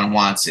Deshaun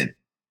Watson.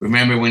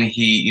 Remember when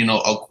he,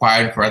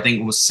 acquired for, I think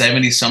it was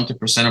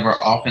 70-something% of our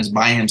offense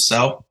by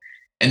himself,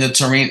 and the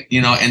terrain,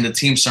 and the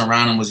team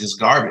surrounding him was just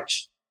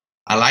garbage.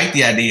 I like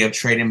the idea of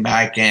trading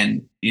back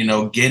and,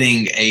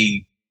 getting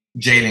a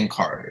Jalen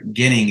Carter,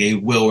 getting a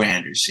Will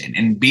Anderson,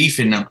 and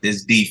beefing up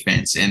this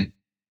defense, and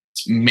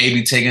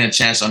maybe taking a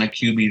chance on a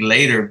QB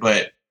later.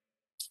 But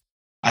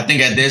I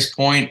think at this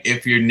point,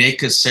 if you're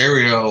Nick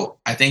Caserio,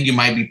 I think you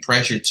might be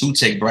pressured to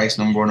take Bryce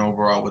number 1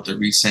 overall with the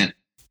recent,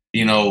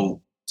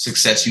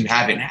 success you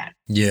haven't had.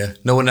 Yeah,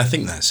 no, and I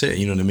think that's it.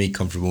 To me,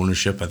 come from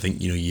ownership. I think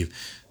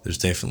there's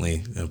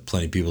definitely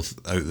plenty of people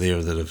out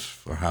there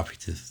that are happy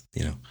to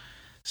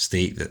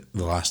state that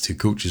the last 2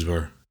 coaches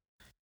were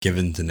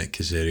given to Nick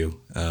Caserio,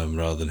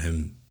 rather than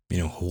him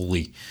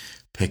wholly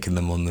picking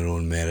them on their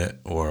own merit,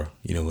 or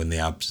in the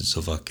absence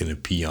of a kind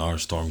of PR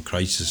storm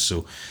crisis.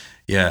 So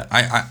yeah,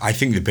 I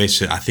think the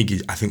best. I think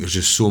there's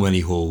just so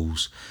many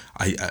holes.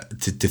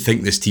 To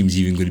think this team's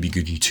even going to be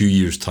good in 2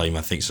 years' time,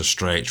 I think it's a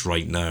stretch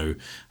right now,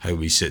 how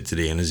we sit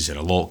today. And as I said,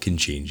 a lot can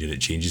change, and it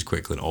changes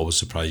quickly, and it always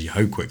surprises you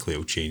how quickly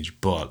it'll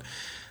change. But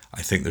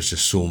I think there's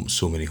just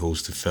so many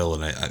holes to fill,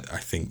 and I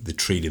think the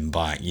trading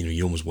back,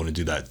 you almost want to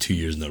do that 2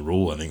 years in a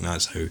row. I think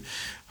that's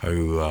how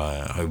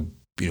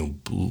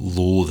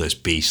low this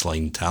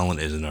baseline talent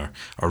is, and our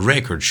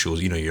record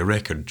shows. Your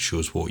record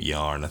shows what you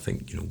are, and I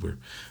think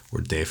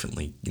we're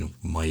definitely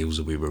miles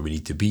away where we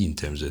need to be in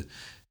terms of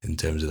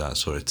that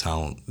sort of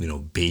talent,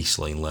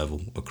 baseline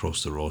level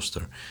across the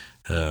roster.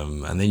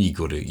 And then you've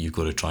got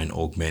to try and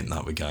augment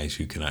that with guys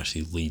who can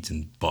actually lead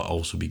but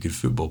also be good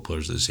football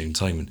players at the same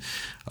time. And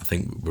I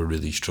think we're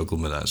really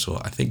struggling with that.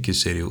 So I think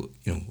Caserio,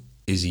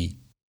 is he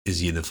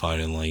in the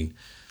firing line?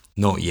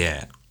 Not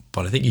yet,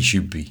 but I think he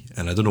should be.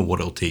 And I don't know what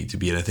it'll take to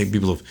be. And I think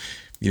people have,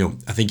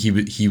 I think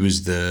he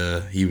was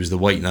the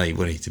white knight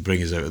when to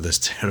bring us out of this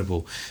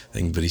terrible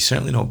thing. But he's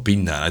certainly not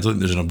been that. I don't think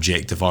there's an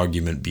objective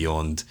argument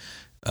beyond.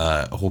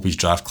 I hope his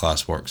draft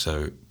class works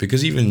out,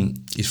 because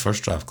even his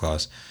first draft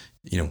class,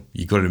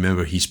 you got to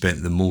remember he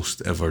spent the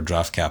most ever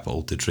draft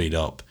capital to trade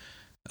up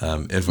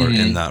ever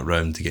in that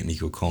round to get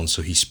Nico Collins.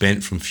 So he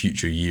spent from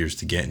future years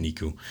to get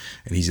Nico,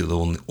 and he's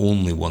the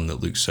only one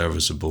that looks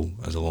serviceable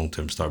as a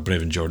long-term starter.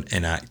 Brevin Jordan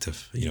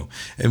inactive,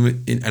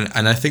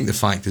 and I think the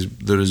fact is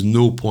there is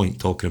no point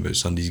talking about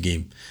Sunday's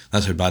game.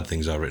 That's how bad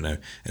things are right now.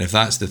 And if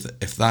that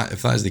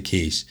is the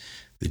case,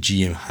 the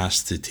GM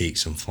has to take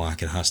some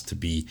flack. It has to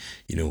be,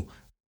 I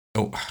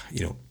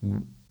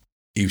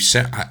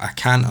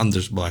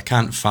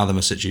can't fathom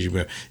a situation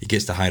where he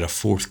gets to hire a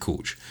fourth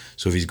coach.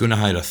 So if he's going to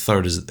hire a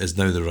third, is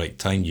now the right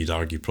time? You'd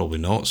argue probably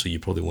not. So you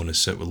probably want to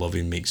sit with Lovie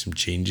and make some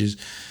changes.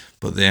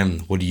 But then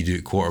what do you do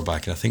at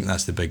quarterback? And I think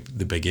that's the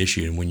big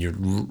issue. And when you're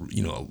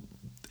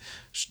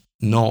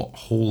not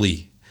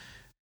wholly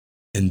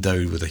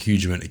endowed with a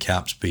huge amount of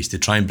cap space, to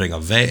try and bring a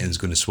vet in is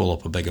going to swallow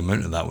up a big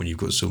amount of that when you've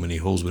got so many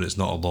holes, when it's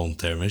not a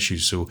long-term issue.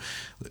 So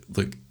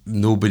look,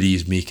 nobody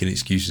is making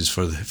excuses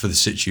for the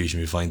situation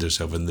we find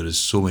ourselves in. There is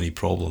so many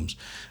problems,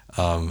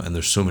 and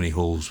there's so many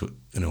holes,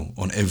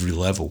 on every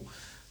level.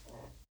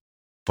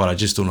 But I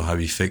just don't know how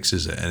he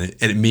fixes it, and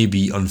it may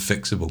be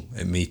unfixable.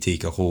 It may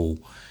take a whole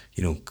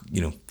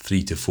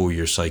 3 to 4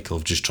 year cycle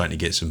of just trying to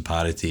get some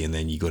parity, and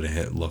then you got to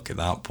hit luck at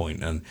that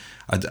point. And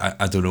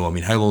I don't know. I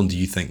mean, how long do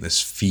you think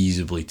this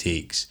feasibly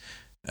takes?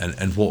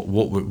 And what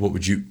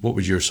would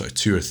your sort of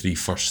 2 or 3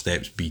 first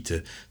steps be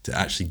to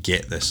actually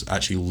get this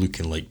actually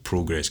looking like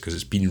progress? Because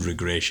it's been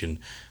regression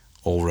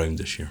all round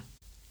this year.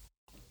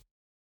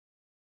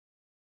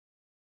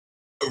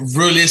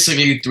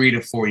 Realistically, 3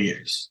 to 4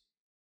 years,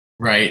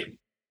 right?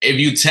 If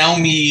you tell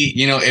me,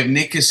 if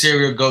Nick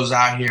Caserio goes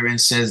out here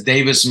and says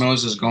Davis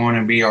Mills is going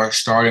to be our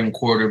starting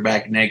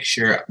quarterback next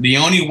year, the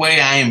only way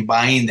I am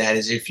buying that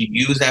is if you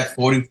use that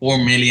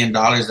 $44 million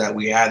that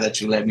we have, that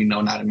you let me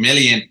know, not $1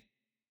 million,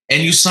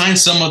 and you sign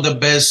some of the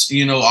best,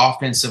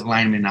 offensive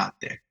linemen out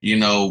there,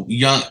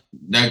 young,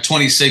 they're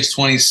 26,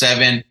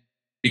 27,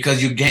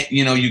 because you get,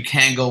 you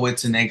can't go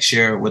into next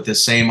year with the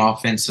same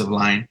offensive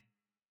line.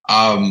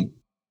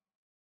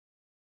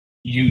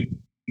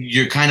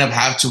 You kind of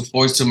have to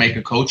force to make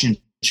a coaching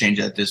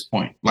change at this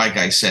point, like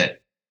I said.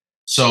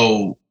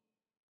 So,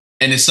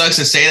 and it sucks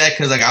to say that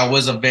because I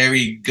was a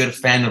very good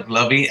fan of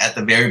Lovie at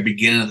the very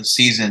beginning of the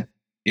season,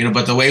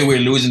 but the way we're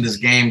losing these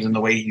games and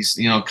the way he's,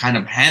 kind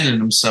of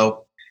handling himself,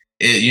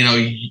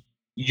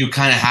 you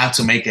kind of have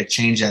to make a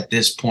change at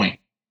this point.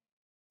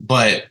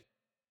 But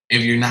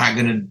if you're not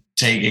going to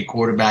take a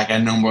quarterback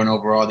at number 1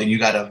 overall, then you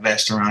got to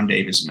invest around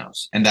Davis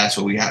Mills. And that's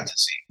what we have to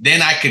see.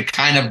 Then I could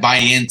kind of buy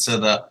into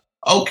the,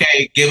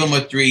 okay, give him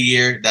a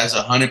 3-year. That's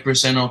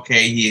 100%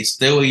 okay. He is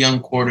still a young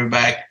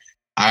quarterback.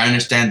 I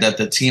understand that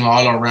the team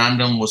all around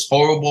him was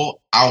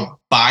horrible. I'll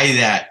buy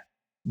that.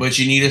 But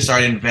you need to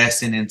start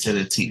investing into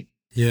the team.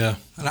 Yeah.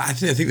 And I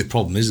think the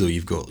problem is, though,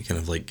 you've got kind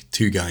of like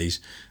 2 guys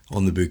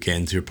on the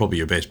bookend who are probably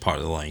your best part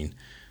of the line.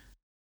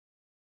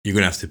 You're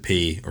going to have to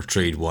pay or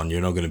trade one.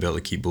 You're not going to be able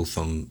to keep both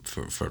of them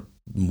for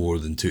more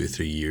than 2 to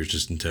 3 years,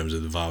 just in terms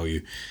of the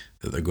value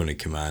that they're going to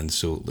command.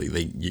 So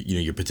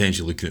you're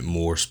potentially looking at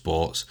more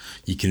spots.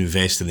 You can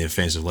invest in the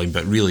offensive line,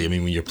 but really, I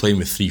mean, when you're playing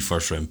with 3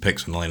 first-round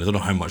picks on the line, I don't know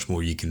how much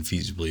more you can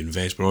feasibly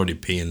invest. We're already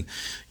paying,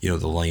 the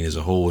line as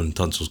a whole, and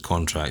Tunsil's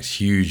contract's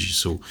huge.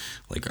 So,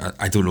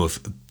 I don't know if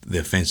the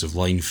offensive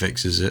line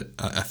fixes it.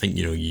 I think,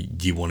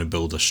 you want to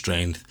build a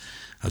strength.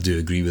 I do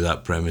agree with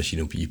that premise.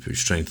 You put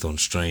strength on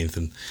strength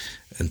and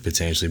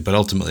potentially, but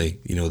ultimately,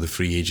 the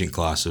free agent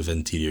class of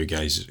interior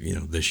guys,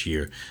 this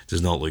year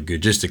does not look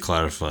good. Just to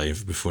clarify,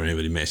 before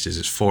anybody messes,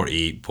 it's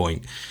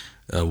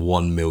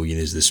 48.1 million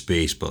is the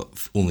space,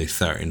 but only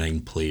 39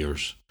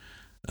 players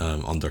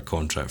under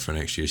contract for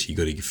next year. So you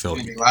got to fill.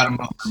 So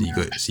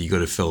you got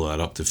to fill that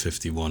up to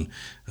 51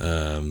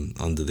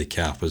 under the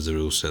cap, as the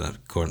rules say.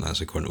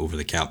 That's according to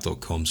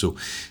overthecap.com. So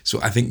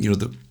I think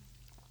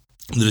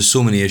there's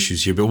so many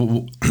issues here, but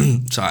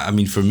so I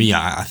mean, for me,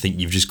 I think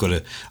you've just got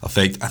to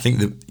affect. I think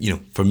that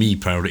for me,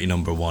 priority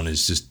number 1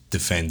 is just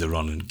defend the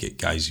run and get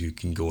guys who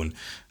can go and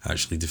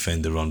actually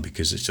defend the run,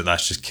 because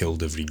that's just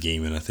killed every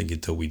game. And I think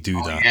until we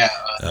do that,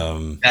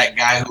 that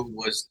guy who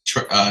was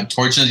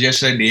torching us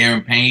yesterday,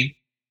 De'Aaron Payne,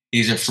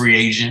 he's a free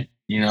agent.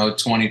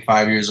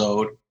 25 years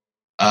old.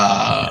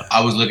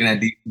 I was looking at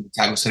the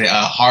tackles today.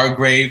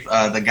 Hargrave,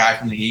 the guy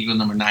from the Eagles,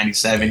 number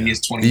 97, he is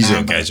 29. These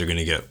guys are going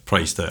to get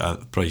priced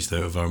out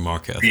of our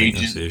market. I think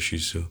that's the issue.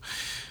 So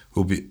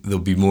there'll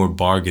be more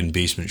bargain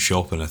basement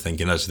shopping, I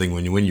think, and that's the thing.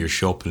 When you're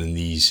shopping in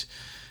these,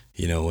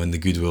 in the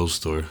Goodwill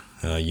store,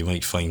 you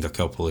might find a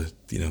couple of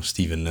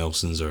Steven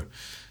Nelsons or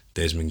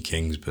Desmond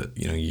Kings, but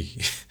you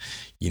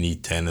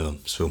need 10 of them.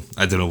 So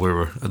I don't know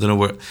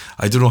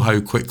how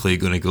quickly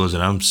it's going to go, and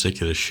I'm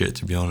sick of this shit,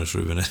 to be honest,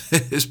 Ruben.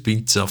 It's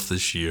been tough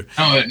this year.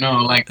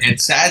 No,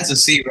 it's sad to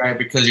see, right?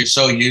 Because you're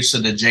so used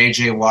to the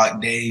JJ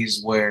Watt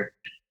days where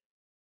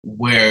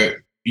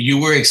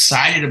you were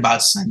excited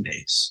about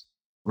Sundays,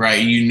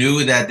 right? You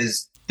knew that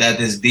this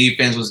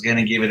defense was going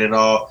to give it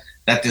all,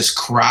 that this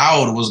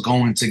crowd was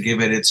going to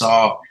give it its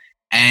all.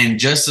 And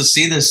just to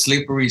see the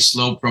slippery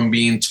slope from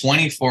being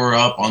 24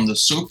 up on the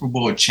Super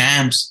Bowl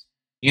champs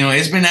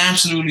it's been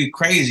absolutely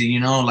crazy.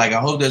 Like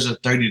I hope there's a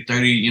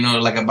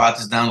 30-30, like about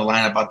this down the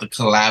line about the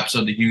collapse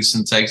of the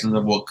Houston Texans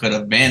of what could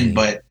have been.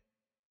 But,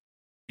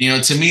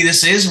 to me,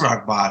 this is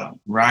rock bottom,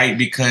 right?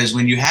 Because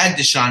when you had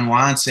Deshaun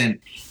Watson,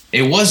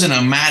 it wasn't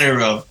a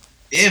matter of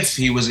if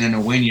he was going to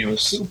win you a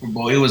Super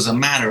Bowl. It was a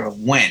matter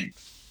of when.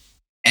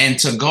 And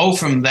to go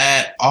from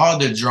that, all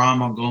the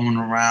drama going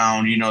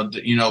around,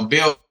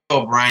 Bill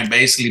O'Brien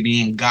basically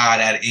being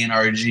God at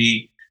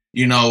NRG,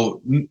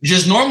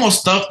 just normal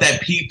stuff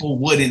that people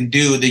wouldn't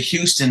do, the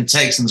Houston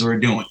Texans were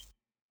doing,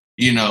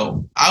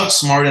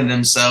 outsmarting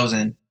themselves.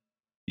 And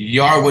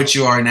you are what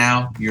you are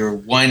now. You're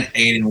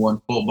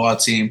 1-8-1 football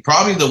team,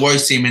 probably the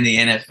worst team in the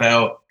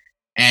NFL.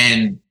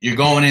 And you're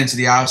going into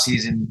the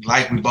offseason,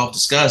 like we both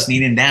discussed,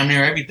 needing damn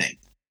near everything.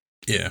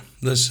 Yeah,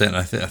 that's it.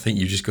 I think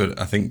you just got.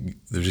 I think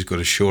they've just got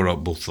to shore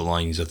up both the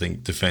lines. I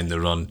think defend the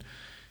run,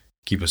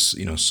 keep a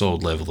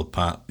solid level of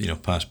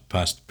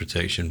pass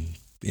protection.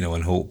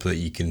 And hope that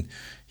you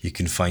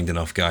can find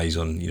enough guys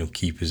on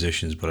key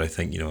positions. But I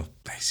think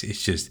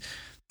it's just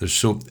there's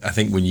so. I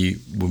think when you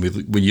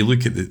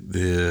look at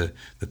the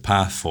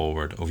path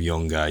forward of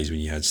young guys, when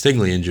you had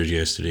Stingley injured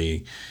yesterday, I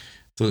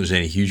don't think there's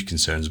any huge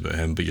concerns about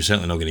him. But you're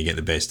certainly not going to get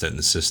the best out in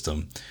the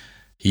system.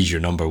 He's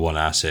your number one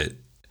asset.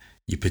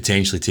 You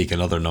potentially take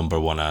another number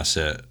one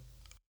asset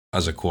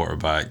as a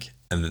quarterback,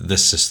 and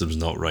this system's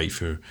not right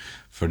for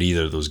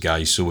either of those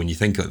guys. So when you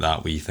think of it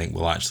that way, you think,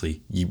 well,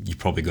 actually, you're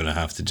probably going to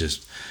have to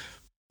just,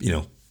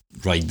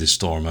 ride the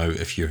storm out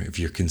if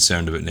you're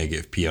concerned about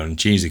negative PR and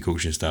change the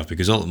coaching staff,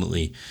 because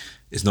ultimately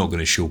it's not going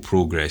to show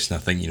progress. And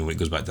I think when it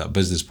goes back to that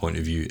business point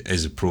of view,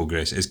 is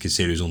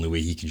Caserio's only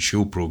way he can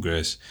show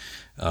progress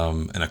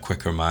in a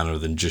quicker manner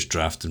than just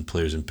drafting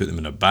players and put them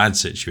in a bad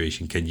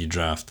situation. Can you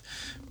draft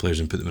players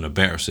and put them in a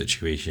better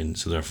situation?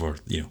 So therefore,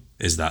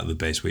 is that the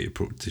best way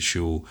to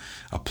show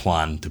a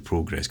plan to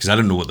progress? Because I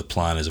don't know what the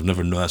plan is. I've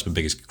never known. That's my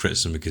biggest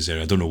criticism of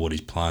Caserio. I don't know what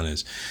his plan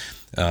is.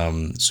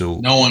 So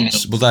no one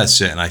knows. Well,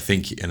 that's it. And I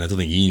don't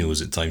think he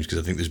knows at times, because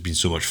I think there's been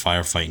so much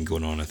firefighting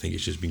going on. I think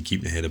it's just been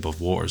keeping the head above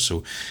water.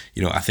 So,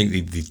 I think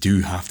they do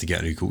have to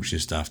get a new coaching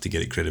staff to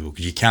get it credible,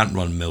 because you can't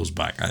run Mills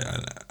back.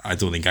 I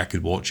don't think I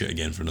could watch it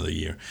again for another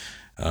year.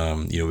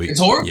 It's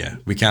horrible. Yeah,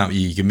 we can't.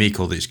 You can make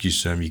all the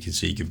excuses for him. You can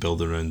say you can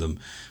build around them,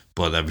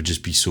 but that would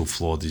just be so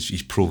flawed.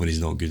 He's proven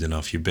he's not good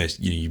enough. You'd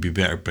be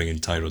better bringing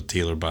Tyrod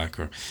Taylor back,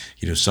 or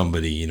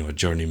somebody, a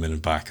journeyman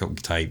and backup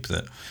type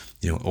that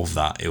of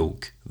that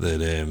ilk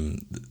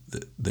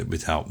that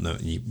would help. Now,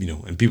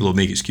 and people will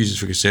make excuses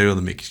for Caserio,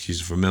 they make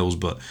excuses for Mills,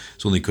 but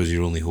it's only because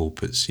your only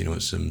hope. It's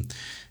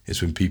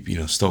when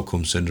people,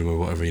 Stockholm syndrome or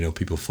whatever,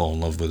 people fall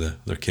in love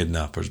with their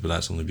kidnappers, but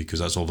that's only because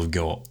that's all they've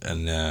got.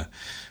 And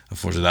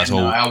unfortunately, that's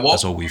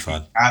all we've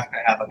had. I have to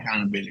have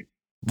accountability.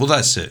 Well,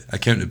 that's it.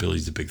 Accountability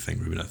is the big thing,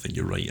 Ruben. I think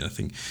you're right, and I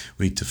think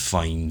we need to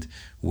find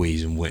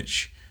ways in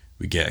which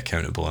we get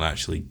accountable and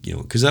actually,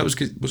 because that was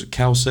what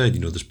Cal said.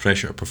 There's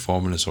pressure to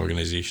perform in this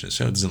organisation. It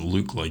certainly doesn't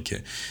look like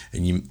it,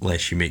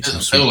 unless you make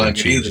some sweeping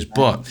changes.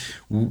 But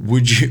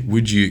would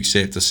you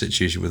accept a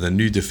situation with a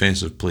new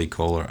defensive play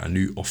caller, a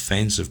new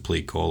offensive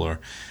play caller,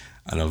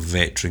 and a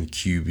veteran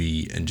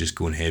QB, and just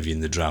going heavy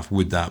in the draft?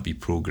 Would that be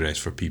progress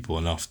for people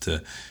enough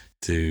to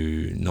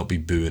not be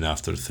booing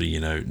after 3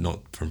 and out,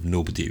 not for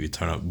nobody to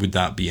turn up? Would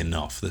that be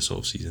enough this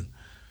offseason?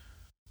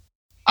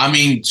 I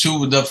mean,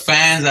 to the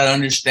fans that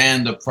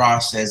understand the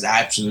process,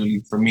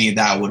 absolutely. For me,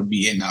 that would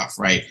be enough,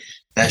 right?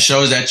 That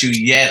shows that you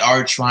yet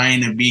are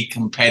trying to be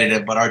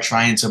competitive, but are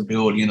trying to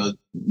build,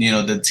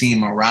 the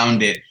team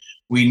around it.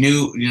 We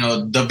knew,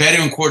 the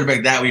veteran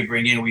quarterback that we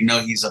bring in, we know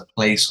he's a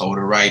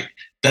placeholder, right?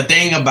 The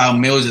thing about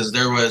Mills is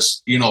there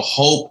was,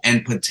 hope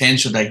and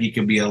potential that he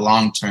could be a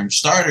long-term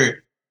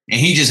starter, and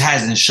he just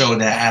hasn't showed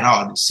that at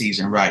all this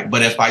season, right?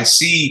 But if I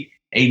see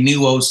a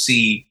new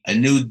OC, a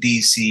new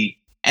DC,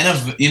 and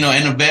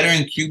a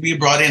veteran QB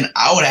brought in,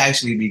 I would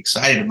actually be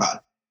excited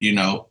about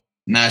it.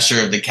 Not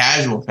sure if the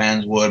casual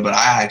fans would, but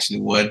I actually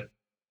would.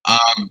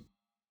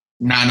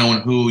 Not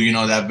knowing who,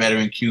 that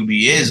veteran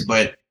QB is,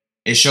 but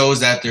it shows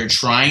that they're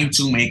trying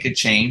to make a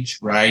change,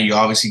 right? You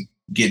obviously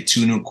get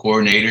 2 new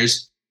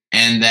coordinators,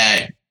 and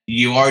that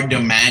you are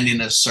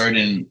demanding a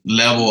certain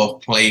level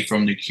of play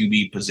from the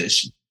QB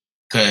position.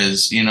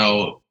 Because,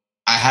 I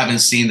haven't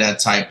seen that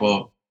type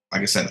of,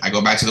 like I said, I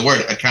go back to the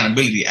word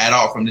accountability at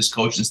all from this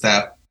coaching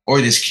staff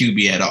or this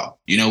QB at all.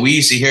 We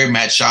used to hear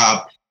Matt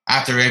Schaub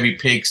after every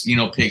pick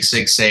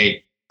 6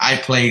 say, I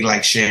played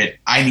like shit.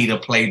 I need to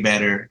play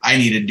better. I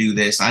need to do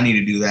this. I need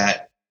to do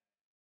that.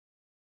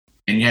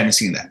 And you haven't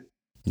seen that.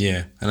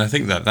 Yeah, and I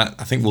think that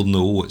I think we'll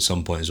know at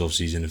some point this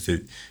offseason if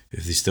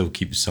they still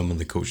keep some of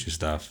the coaching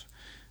staff.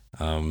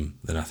 Then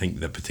I think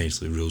that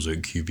potentially rules out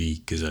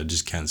QB, because I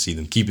just can't see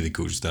them keeping the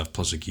coaching staff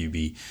plus a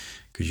QB,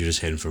 because you're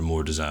just heading for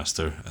more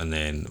disaster. And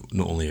then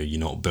not only are you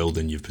not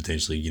building, you've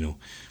potentially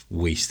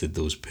wasted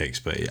those picks.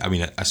 But I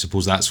mean, I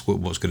suppose that's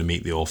what's going to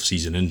make the off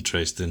season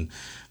interesting.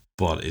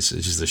 But it's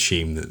just a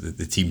shame that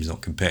the team's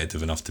not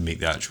competitive enough to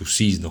make the actual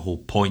season. The whole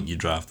point you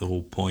draft, the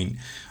whole point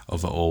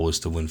of it all is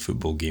to win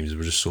football games.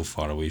 We're just so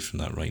far away from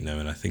that right now,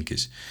 and I think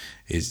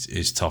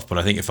it's tough. But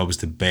I think if I was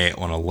to bet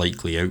on a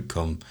likely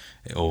outcome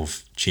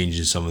of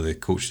changing some of the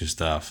coaching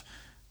staff,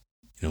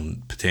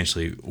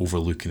 potentially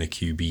overlooking a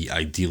QB,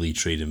 ideally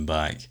trading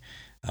back,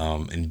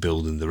 and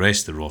building the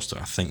rest of the roster,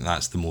 I think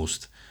that's the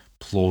most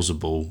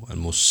plausible and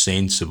most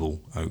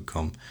sensible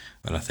outcome.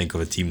 And I think of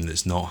a team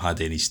that's not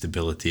had any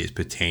stability, it's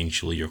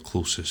potentially your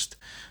closest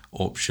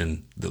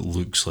option that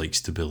looks like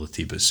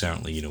stability. But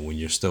certainly, when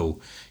you're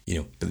still,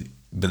 but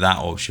that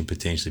option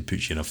potentially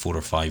puts you in a 4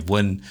 or 5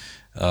 win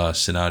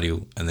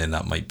scenario, and then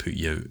that might put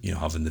you out,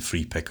 having the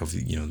free pick of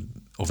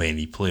of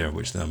any player,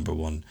 which the number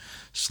one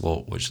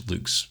slot, which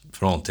looks,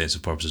 for all intents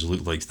and purposes,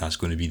 look like that's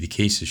going to be the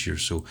case this year.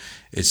 So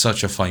it's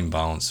such a fine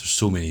balance. There's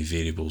so many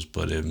variables,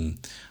 but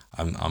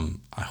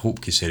I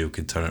hope Caserio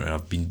can turn it around.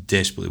 I've been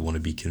desperately want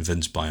to be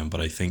convinced by him, but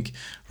I think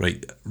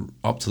right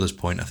up to this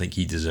point, I think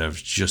he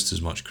deserves just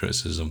as much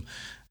criticism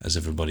as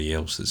everybody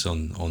else that's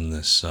on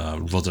this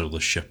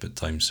rudderless ship at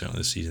times. Certainly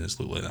this season, it's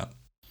looked like that.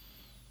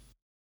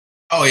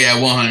 Oh yeah,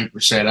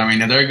 100%. I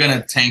mean, if they're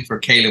gonna tank for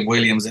Caleb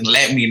Williams, and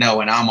let me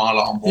know, and I'm all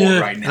on board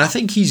right now. And I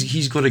think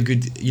he's got a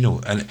good,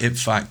 an it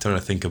factor.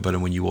 I think about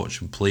him when you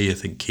watch him play. I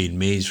think Cade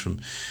Mays from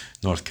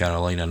North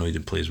Carolina, I know he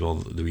didn't play as well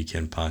the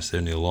weekend past there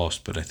and they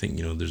lost, but I think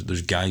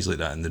there's guys like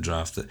that in the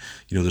draft that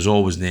there's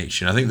always next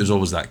year. I think there's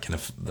always that kind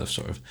of the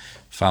sort of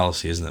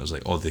fallacy, isn't it? It was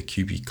like, the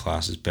QB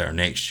class is better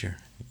next year,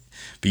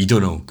 but you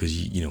don't know because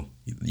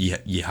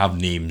you have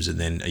names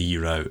and then a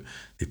year out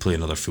they play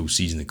another full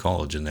season in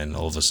college and then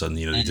all of a sudden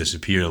they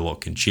disappear. A lot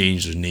can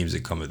change. There's names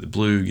that come out the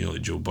blue,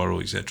 like Joe Burrow,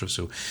 etc.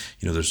 So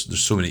there's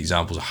so many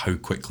examples of how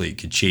quickly it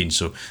could change.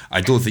 So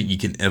I don't think you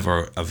can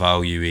ever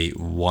evaluate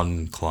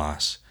one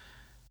class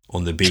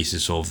on the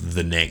basis of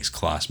the next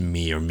class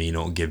may or may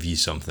not give you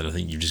something. I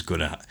think you've just got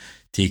to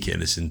take it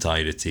in its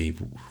entirety.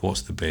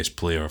 What's the best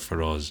player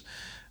for us?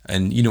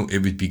 And,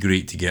 it would be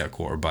great to get a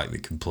quarterback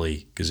that can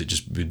play because it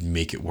just would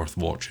make it worth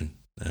watching.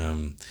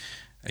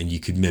 And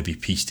you could maybe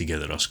piece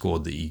together a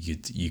squad that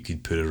you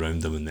could put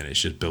around them, and then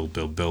it's just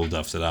build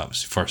after that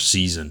first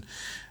season.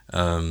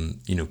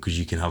 Because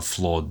you can have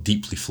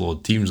deeply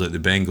flawed teams like the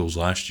Bengals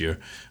last year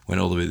went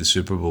all the way to the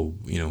Super Bowl,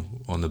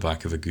 on the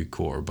back of a good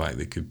quarterback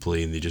that could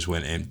play, and they just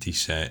went empty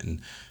set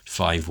and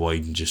 5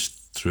 wide and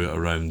just threw it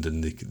around,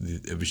 and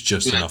it was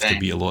just enough to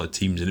beat a lot of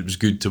teams, and it was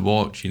good to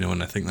watch,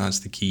 and I think that's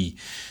the key.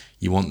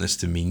 You want this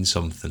to mean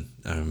something,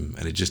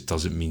 and it just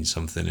doesn't mean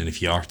something, and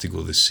if you are to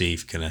go the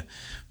safe kind of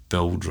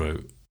build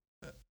route,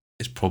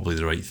 it's probably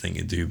the right thing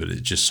to do, but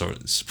it just sort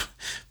of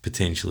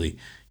potentially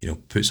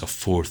puts a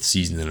 4th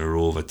season in a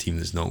row of a team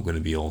that's not going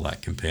to be all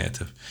that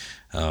competitive,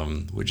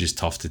 which is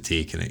tough to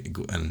take.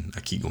 And I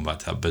keep going back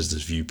to that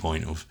business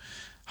viewpoint of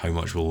how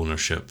much will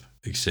ownership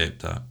accept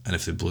that, and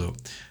if they blow up.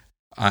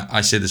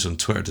 I said this on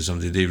Twitter to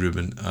somebody today,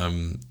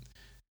 Ruben.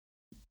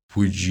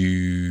 Would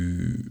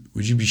you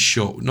be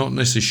shocked? Not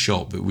necessarily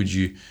shocked, but would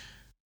you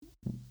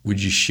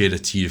shed a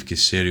tear if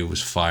Caserio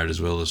was fired as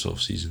well this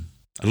off season?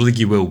 I don't think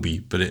he will be,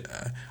 but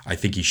I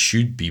think he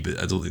should be. But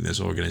I don't think this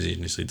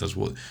organisation necessarily does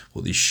what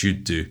they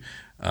should do.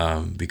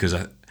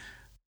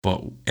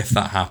 But if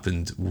that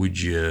happened, would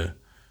you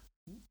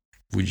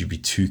be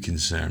too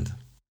concerned?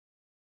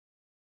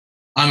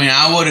 I mean,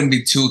 I wouldn't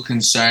be too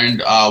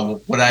concerned.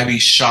 Would I be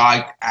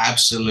shocked?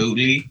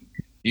 Absolutely.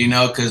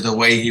 Because the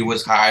way he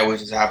was hired was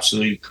just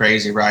absolutely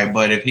crazy, right?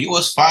 But if he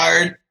was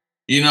fired,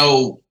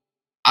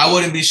 I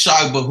wouldn't be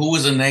shocked, but who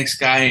was the next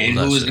guy and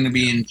who was going to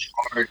be in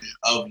charge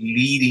of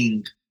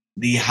leading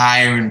the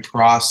hiring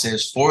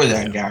process for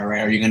that guy,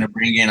 right? Are you going to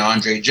bring in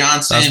Andre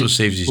Johnson? That's what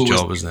saves his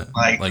job, isn't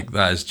it? Like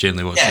that is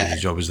generally what saves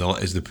his job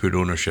is the poor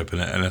ownership in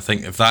it. And I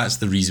think if that's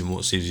the reason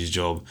what saves his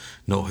job,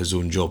 not his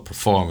own job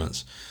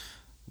performance,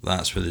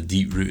 that's where the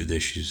deep-rooted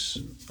issues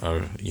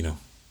are,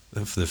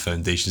 for the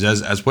foundations.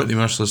 As Whitney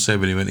Merciless said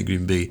when he went to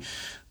Green Bay,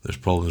 there's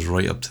problems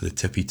right up to the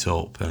tippy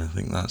top, and I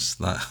think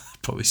that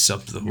probably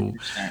sums the whole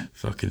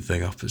fucking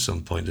thing up at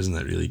some point, doesn't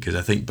it? Really, because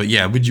I think, but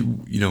yeah, would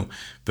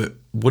but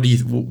what do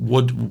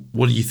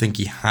you think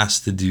he has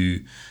to do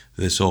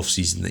this off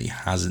season that he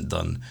hasn't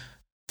done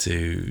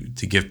to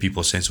give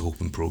people a sense of hope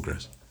and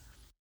progress?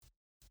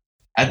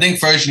 I think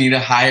first you need to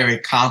hire a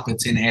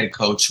competent head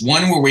coach,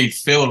 one where we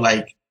feel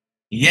like,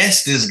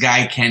 yes, this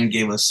guy can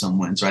give us some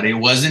wins, right? It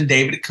wasn't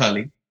David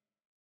Culley,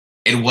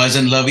 it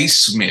wasn't Lovie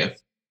Smith.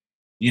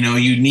 You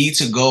need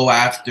to go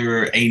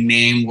after a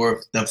name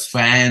where the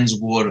fans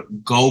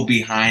would go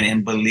behind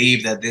and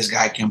believe that this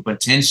guy can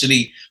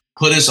potentially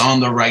put us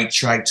on the right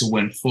track to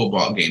win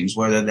football games,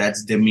 whether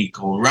that's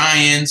DeMeco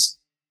Ryans,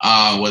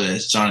 whether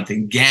it's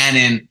Jonathan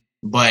Gannon.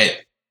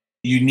 But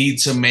you need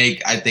to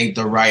make, I think,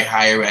 the right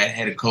hire at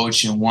head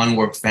coach, and one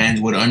where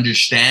fans would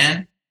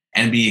understand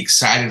and be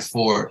excited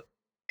for.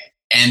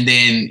 And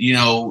then,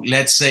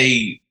 let's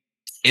say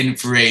in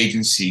free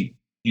agency,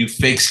 you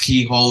fix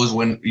key holes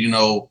when,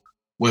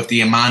 with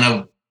the amount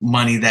of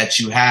money that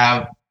you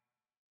have,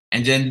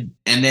 and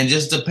then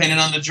just depending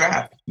on the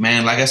draft,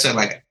 man. Like I said,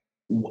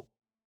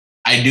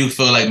 I I do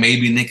feel like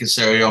maybe Nick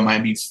Caserio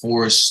might be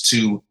forced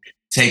to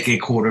take a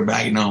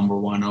quarterback number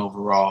one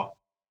overall.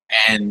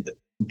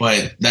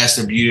 But that's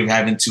the beauty of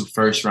having 2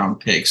 first-round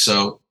picks.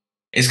 So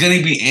it's going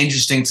to be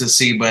interesting to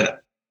see.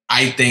 But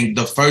I think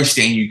the first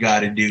thing you got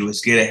to do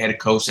is get a head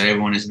coach that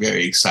everyone is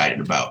very excited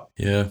about.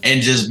 Yeah.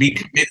 And just be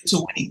committed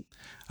to winning.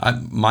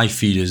 My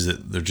fear is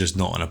that they're just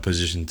not in a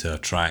position to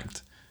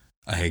attract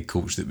a head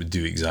coach that would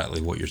do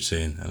exactly what you're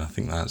saying, and I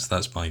think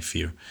that's my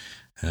fear,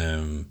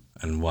 and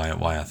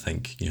why I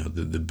think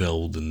the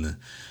build and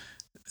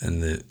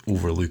the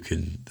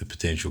overlooking the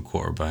potential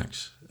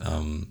quarterbacks,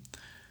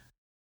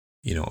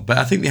 but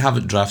I think they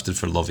haven't drafted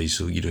for Lovey,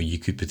 so you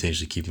could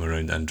potentially keep him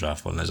around and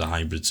draft one as a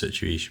hybrid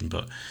situation,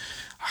 but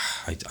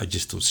I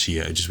just don't see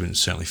it. It just wouldn't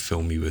certainly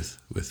fill me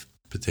with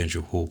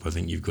potential hope. I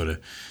think you've got to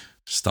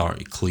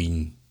start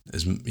clean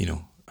as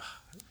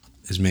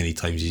many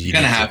times as you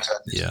You're need gonna have to.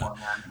 Yeah,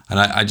 and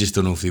I just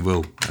don't know if they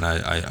will, and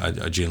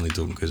I genuinely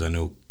don't, because I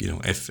know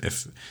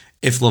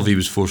if Lovey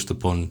was forced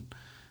upon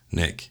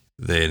Nick,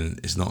 then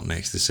it's not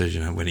Nick's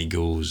decision, and when he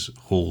goes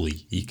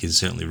wholly, he can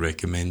certainly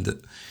recommend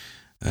it,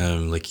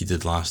 like he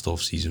did last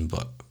off season.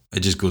 But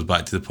it just goes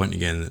back to the point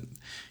again that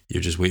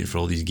you're just waiting for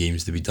all these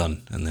games to be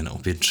done, and then it'll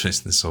be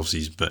interesting this off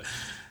season. But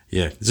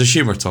yeah, it's a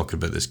shame we're talking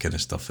about this kind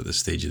of stuff at this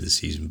stage of the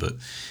season, but.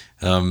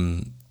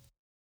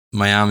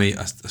 Miami,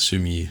 I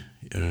assume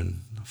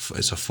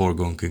it's a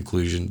foregone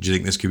conclusion. Do you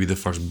think this could be the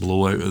first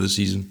blowout of the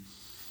season?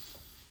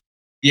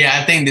 Yeah,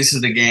 I think this is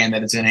the game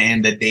that is going to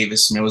end the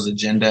Davis Mills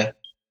agenda.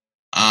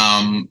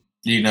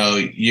 You're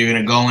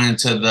going to go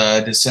into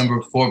the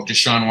December 4th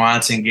Deshaun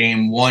Watson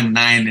game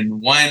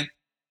 1-9-1.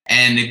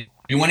 And if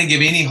you want to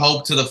give any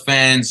hope to the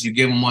fans, you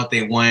give them what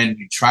they want.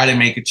 You try to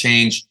make a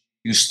change.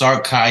 You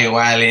start Kyle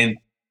Allen.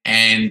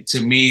 And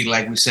to me,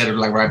 like we said,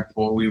 like right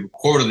before we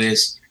recorded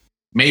this,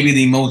 maybe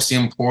the most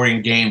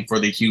important game for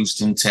the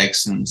Houston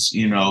Texans,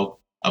 a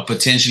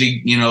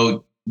potentially,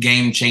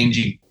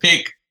 game-changing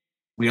pick.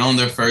 We own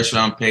their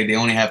first-round pick. They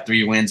only have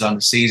 3 wins on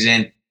the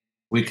season.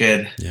 We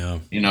could,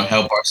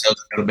 help ourselves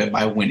a little bit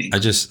by winning. I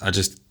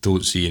just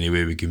don't see any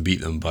way we can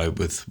beat them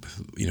with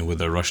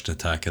their rushing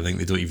attack. I think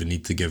they don't even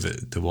need to give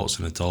it to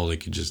Watson at all. They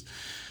could just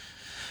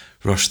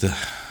rush the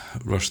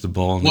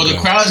ball. Well, the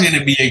crowd's going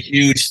to be a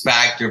huge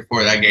factor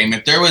for that game.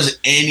 If there was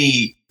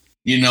any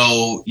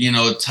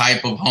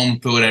type of home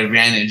field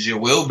advantage, it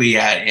will be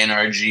at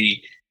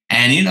NRG.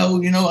 And,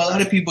 a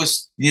lot of people,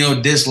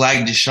 dislike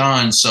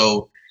Deshaun.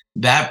 So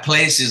that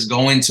place is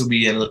going to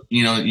be,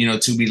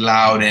 to be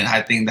loud. And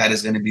I think that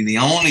is going to be the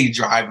only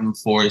driving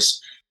force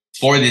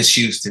for this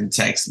Houston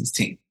Texans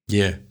team.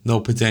 Yeah, no,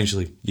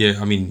 potentially. Yeah,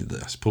 I mean,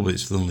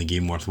 it's the only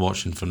game worth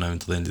watching for now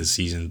until the end of the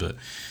season. But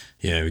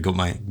yeah, we got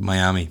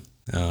Miami.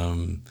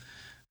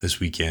 This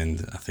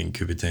weekend, I think,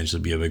 could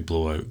potentially be a big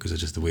blowout because of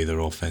just the way their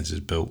offense is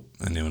built.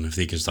 And if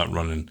they can start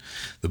running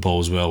the ball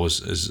as well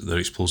as their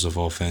explosive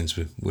offense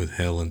with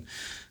Hill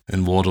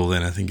and Waddle,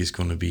 then I think it's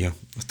going to be a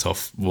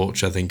tough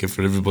watch, I think,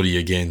 for everybody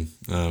again.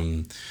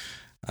 And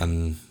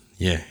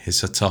yeah,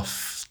 it's a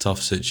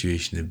tough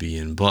situation to be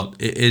in. But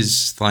it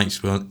is,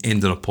 we'll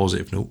end on a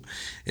positive note.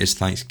 It's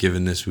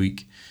Thanksgiving this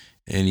week.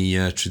 Any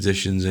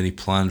traditions, any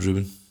plans,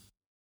 Ruben?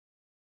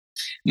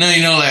 No,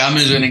 I'm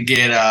just gonna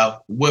get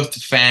with the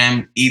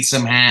fam, eat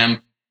some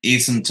ham, eat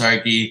some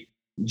turkey,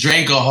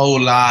 drink a whole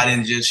lot,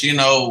 and just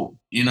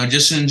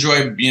just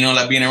enjoy being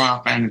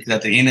around family. Because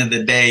at the end of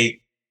the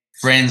day,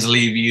 friends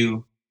leave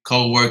you,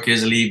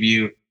 co-workers leave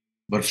you,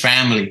 but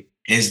family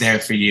is there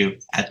for you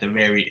at the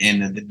very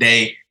end of the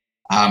day.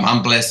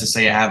 I'm blessed to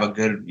say I have a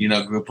good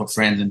group of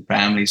friends and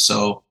family,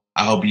 so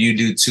I hope you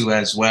do too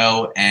as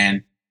well.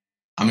 And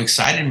I'm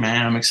excited,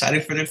 man. I'm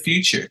excited for the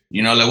future.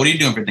 What are you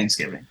doing for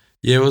Thanksgiving?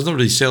 Yeah, it was not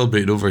really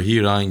celebrated over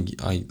here. I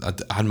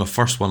had my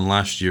first one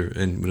last year,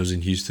 when I was in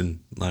Houston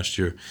last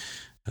year.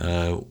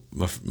 I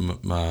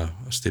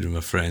stayed with my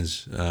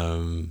friends.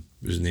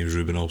 His name's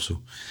Ruben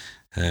also.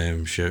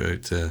 Shout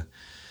out to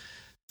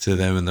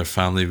them and their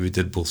family. We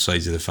did both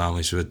sides of the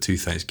family, so we had 2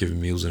 Thanksgiving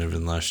meals and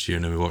everything last year,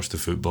 and then we watched the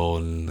football,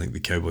 and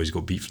the Cowboys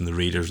got beat from the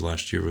Raiders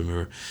last year when we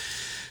were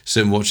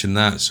sitting watching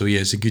that. So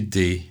yeah, it's a good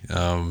day.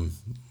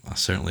 I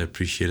certainly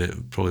appreciate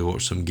it. Probably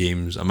watch some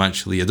games. I don't know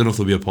if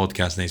there'll be a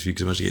podcast next week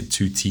because I'm actually getting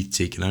 2 teeth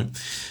taken out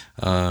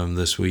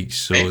this week.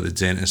 So at the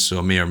dentist, so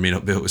I may or may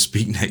not be able to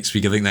speak next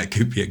week. I think that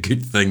could be a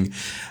good thing,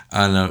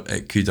 and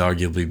it could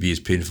arguably be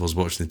as painful as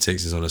watching the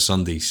Texans on a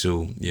Sunday.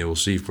 So yeah, we'll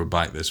see if we're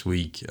back this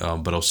week.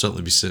 But I'll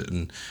certainly be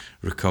sitting,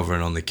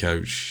 recovering on the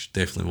couch.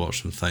 Definitely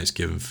watch some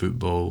Thanksgiving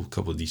football, a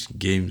couple of decent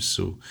games.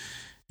 So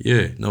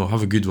yeah, no,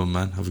 have a good one,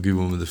 man. Have a good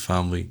one with the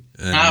family,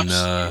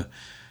 and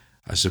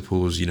I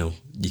suppose, you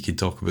can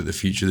talk about the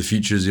future. The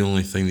future is the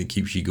only thing that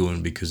keeps you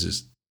going, because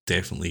it's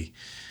definitely,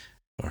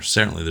 or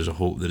certainly there's a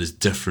hope that is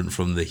different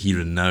from the here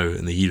and now,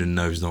 and the here and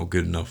now is not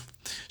good enough.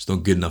 It's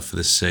not good enough for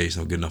this city. It's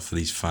not good enough for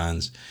these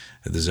fans.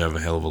 They deserve a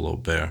hell of a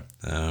lot better.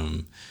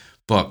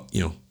 But,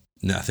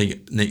 I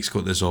think Nick's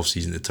got this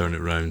off-season to turn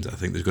it around. I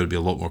think there's got to be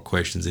a lot more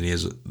questions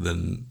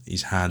than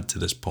he's had to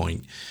this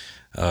point.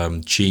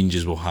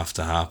 Changes will have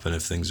to happen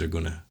if things are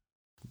going to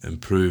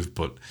improve,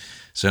 but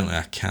certainly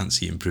I can't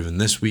see it improving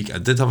this week. I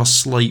did have a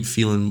slight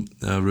feeling,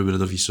 Ruben, I don't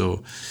know if you saw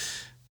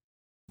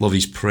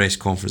Lovey's press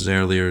conference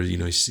earlier,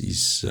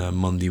 his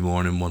Monday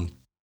morning one.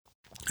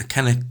 I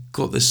kind of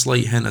got this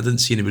slight hint. I didn't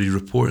see anybody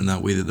reporting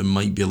that way that there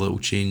might be a little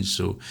change.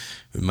 So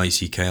we might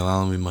see Kyle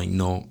Allen, we might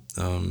not.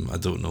 I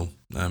don't know.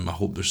 I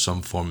hope there's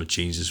some form of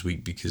change this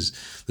week, because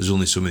there's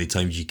only so many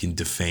times you can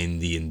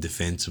defend the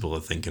indefensible, I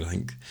think. And I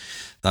think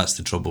that's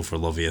the trouble for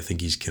Lovey. I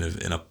think he's kind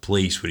of in a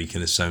place where he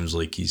kind of sounds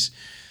like he's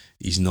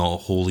not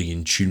wholly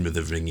in tune with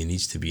everything he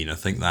needs to be. And I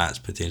think that's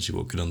potentially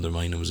what could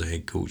undermine him as a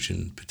head coach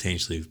and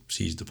potentially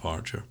see his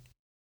departure.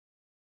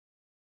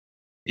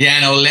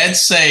 Yeah, no,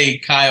 let's say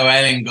Kyle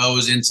Allen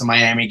goes into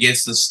Miami,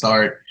 gets the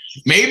start.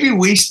 Maybe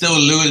we still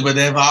lose, but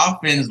if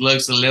offense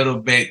looks a little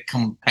bit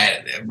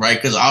competitive,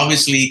 right? Because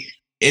obviously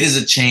it is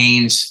a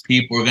change.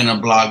 People are going to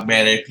block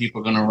better.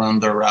 People are going to run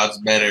their routes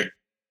better.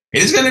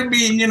 It's going to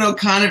be,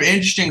 kind of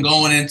interesting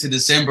going into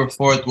December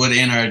 4th with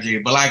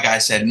NRG. But like I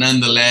said,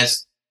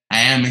 nonetheless, I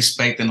am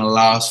expecting a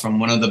loss from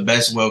one of the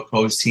best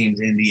well-coached teams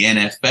in the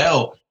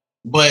NFL.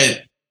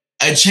 But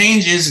a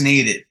change is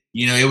needed.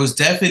 It was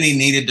definitely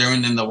needed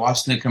during the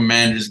Washington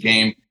Commanders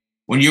game.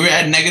 When you were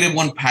at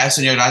 -1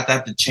 passing yard, I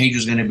thought the change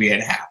was going to be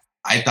at half.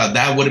 I thought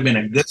that would have been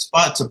a good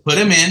spot to put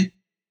him in,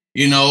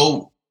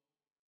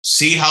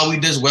 see how he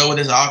does well with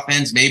his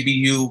offense. Maybe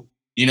you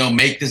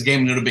make this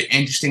game a little bit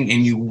interesting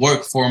and you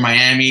work for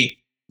Miami.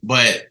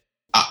 But,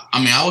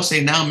 I would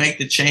say now make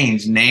the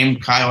change.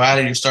 Name Kyle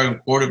Allen your starting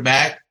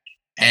quarterback.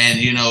 And,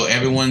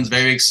 everyone's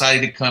very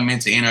excited to come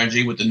into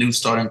NRG with the new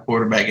starting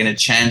quarterback and a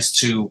chance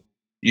to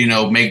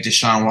make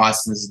Deshaun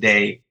Watson's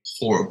day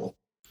horrible.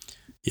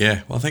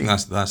 Yeah, well, I think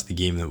that's the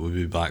game that we'll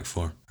be back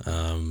for,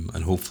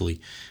 and hopefully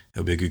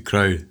it'll be a good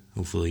crowd.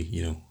 Hopefully,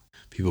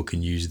 people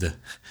can use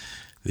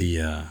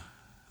the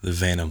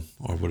venom,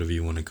 or whatever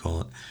you want to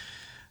call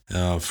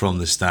it, from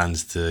the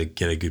stands to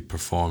get a good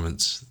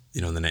performance,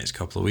 in the next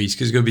couple of weeks,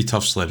 because it's going to be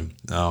tough sledding.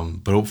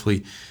 But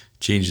hopefully,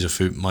 changes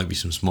afoot. Might be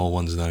some small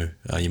ones now.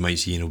 You might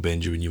see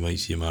Benjamin, you might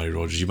see Amari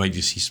Rogers, you might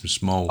just see some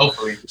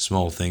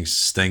small things.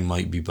 Sting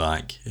might be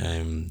back.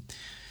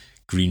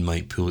 Green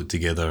might pull it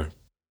together.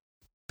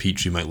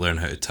 Petrie might learn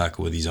how to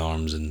tackle with his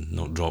arms and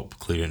not drop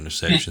clear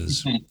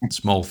interceptions.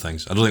 Small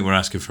things. I don't think we're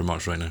asking for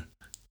much right now.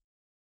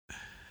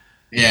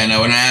 Yeah,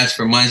 no, when I ask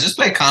for much, just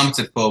play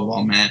competent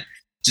football, man.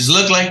 Just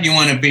look like you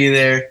want to be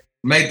there.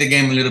 Make the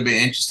game a little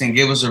bit interesting.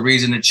 Give us a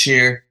reason to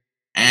cheer.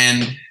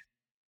 And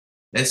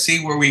let's see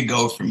where we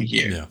go from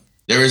here. Yeah.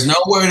 There is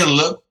nowhere to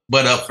look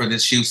but up for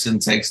this Houston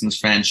Texans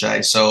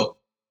franchise. So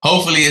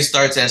hopefully it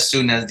starts as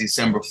soon as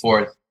December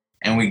 4th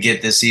and we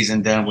get this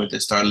season done with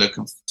it, start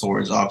looking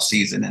towards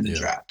off-season and the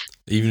draft.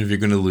 Even if you're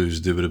going to lose,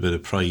 do it with a bit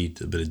of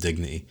pride, a bit of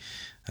dignity,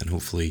 and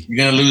hopefully... You're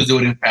going to lose, do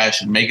it in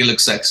fashion. Make it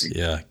look sexy.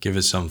 Yeah, give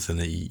it something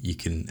that you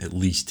can at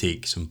least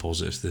take some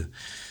positives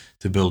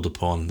to build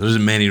upon. There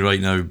isn't many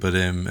right now, but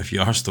if you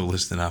are still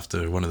listening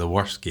after one of the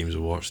worst games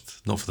I've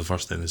watched, not for the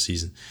first time this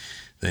season,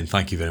 then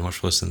thank you very much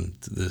for listening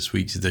to this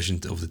week's edition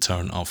of the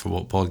Turn Up For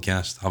What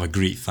podcast. Have a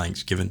great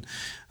Thanksgiving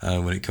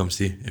when it comes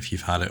to you, if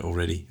you've had it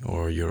already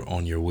or you're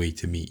on your way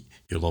to meet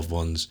your loved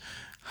ones.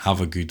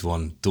 Have a good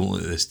one. Don't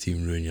let this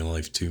team ruin your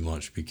life too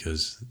much,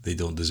 because they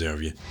don't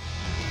deserve you.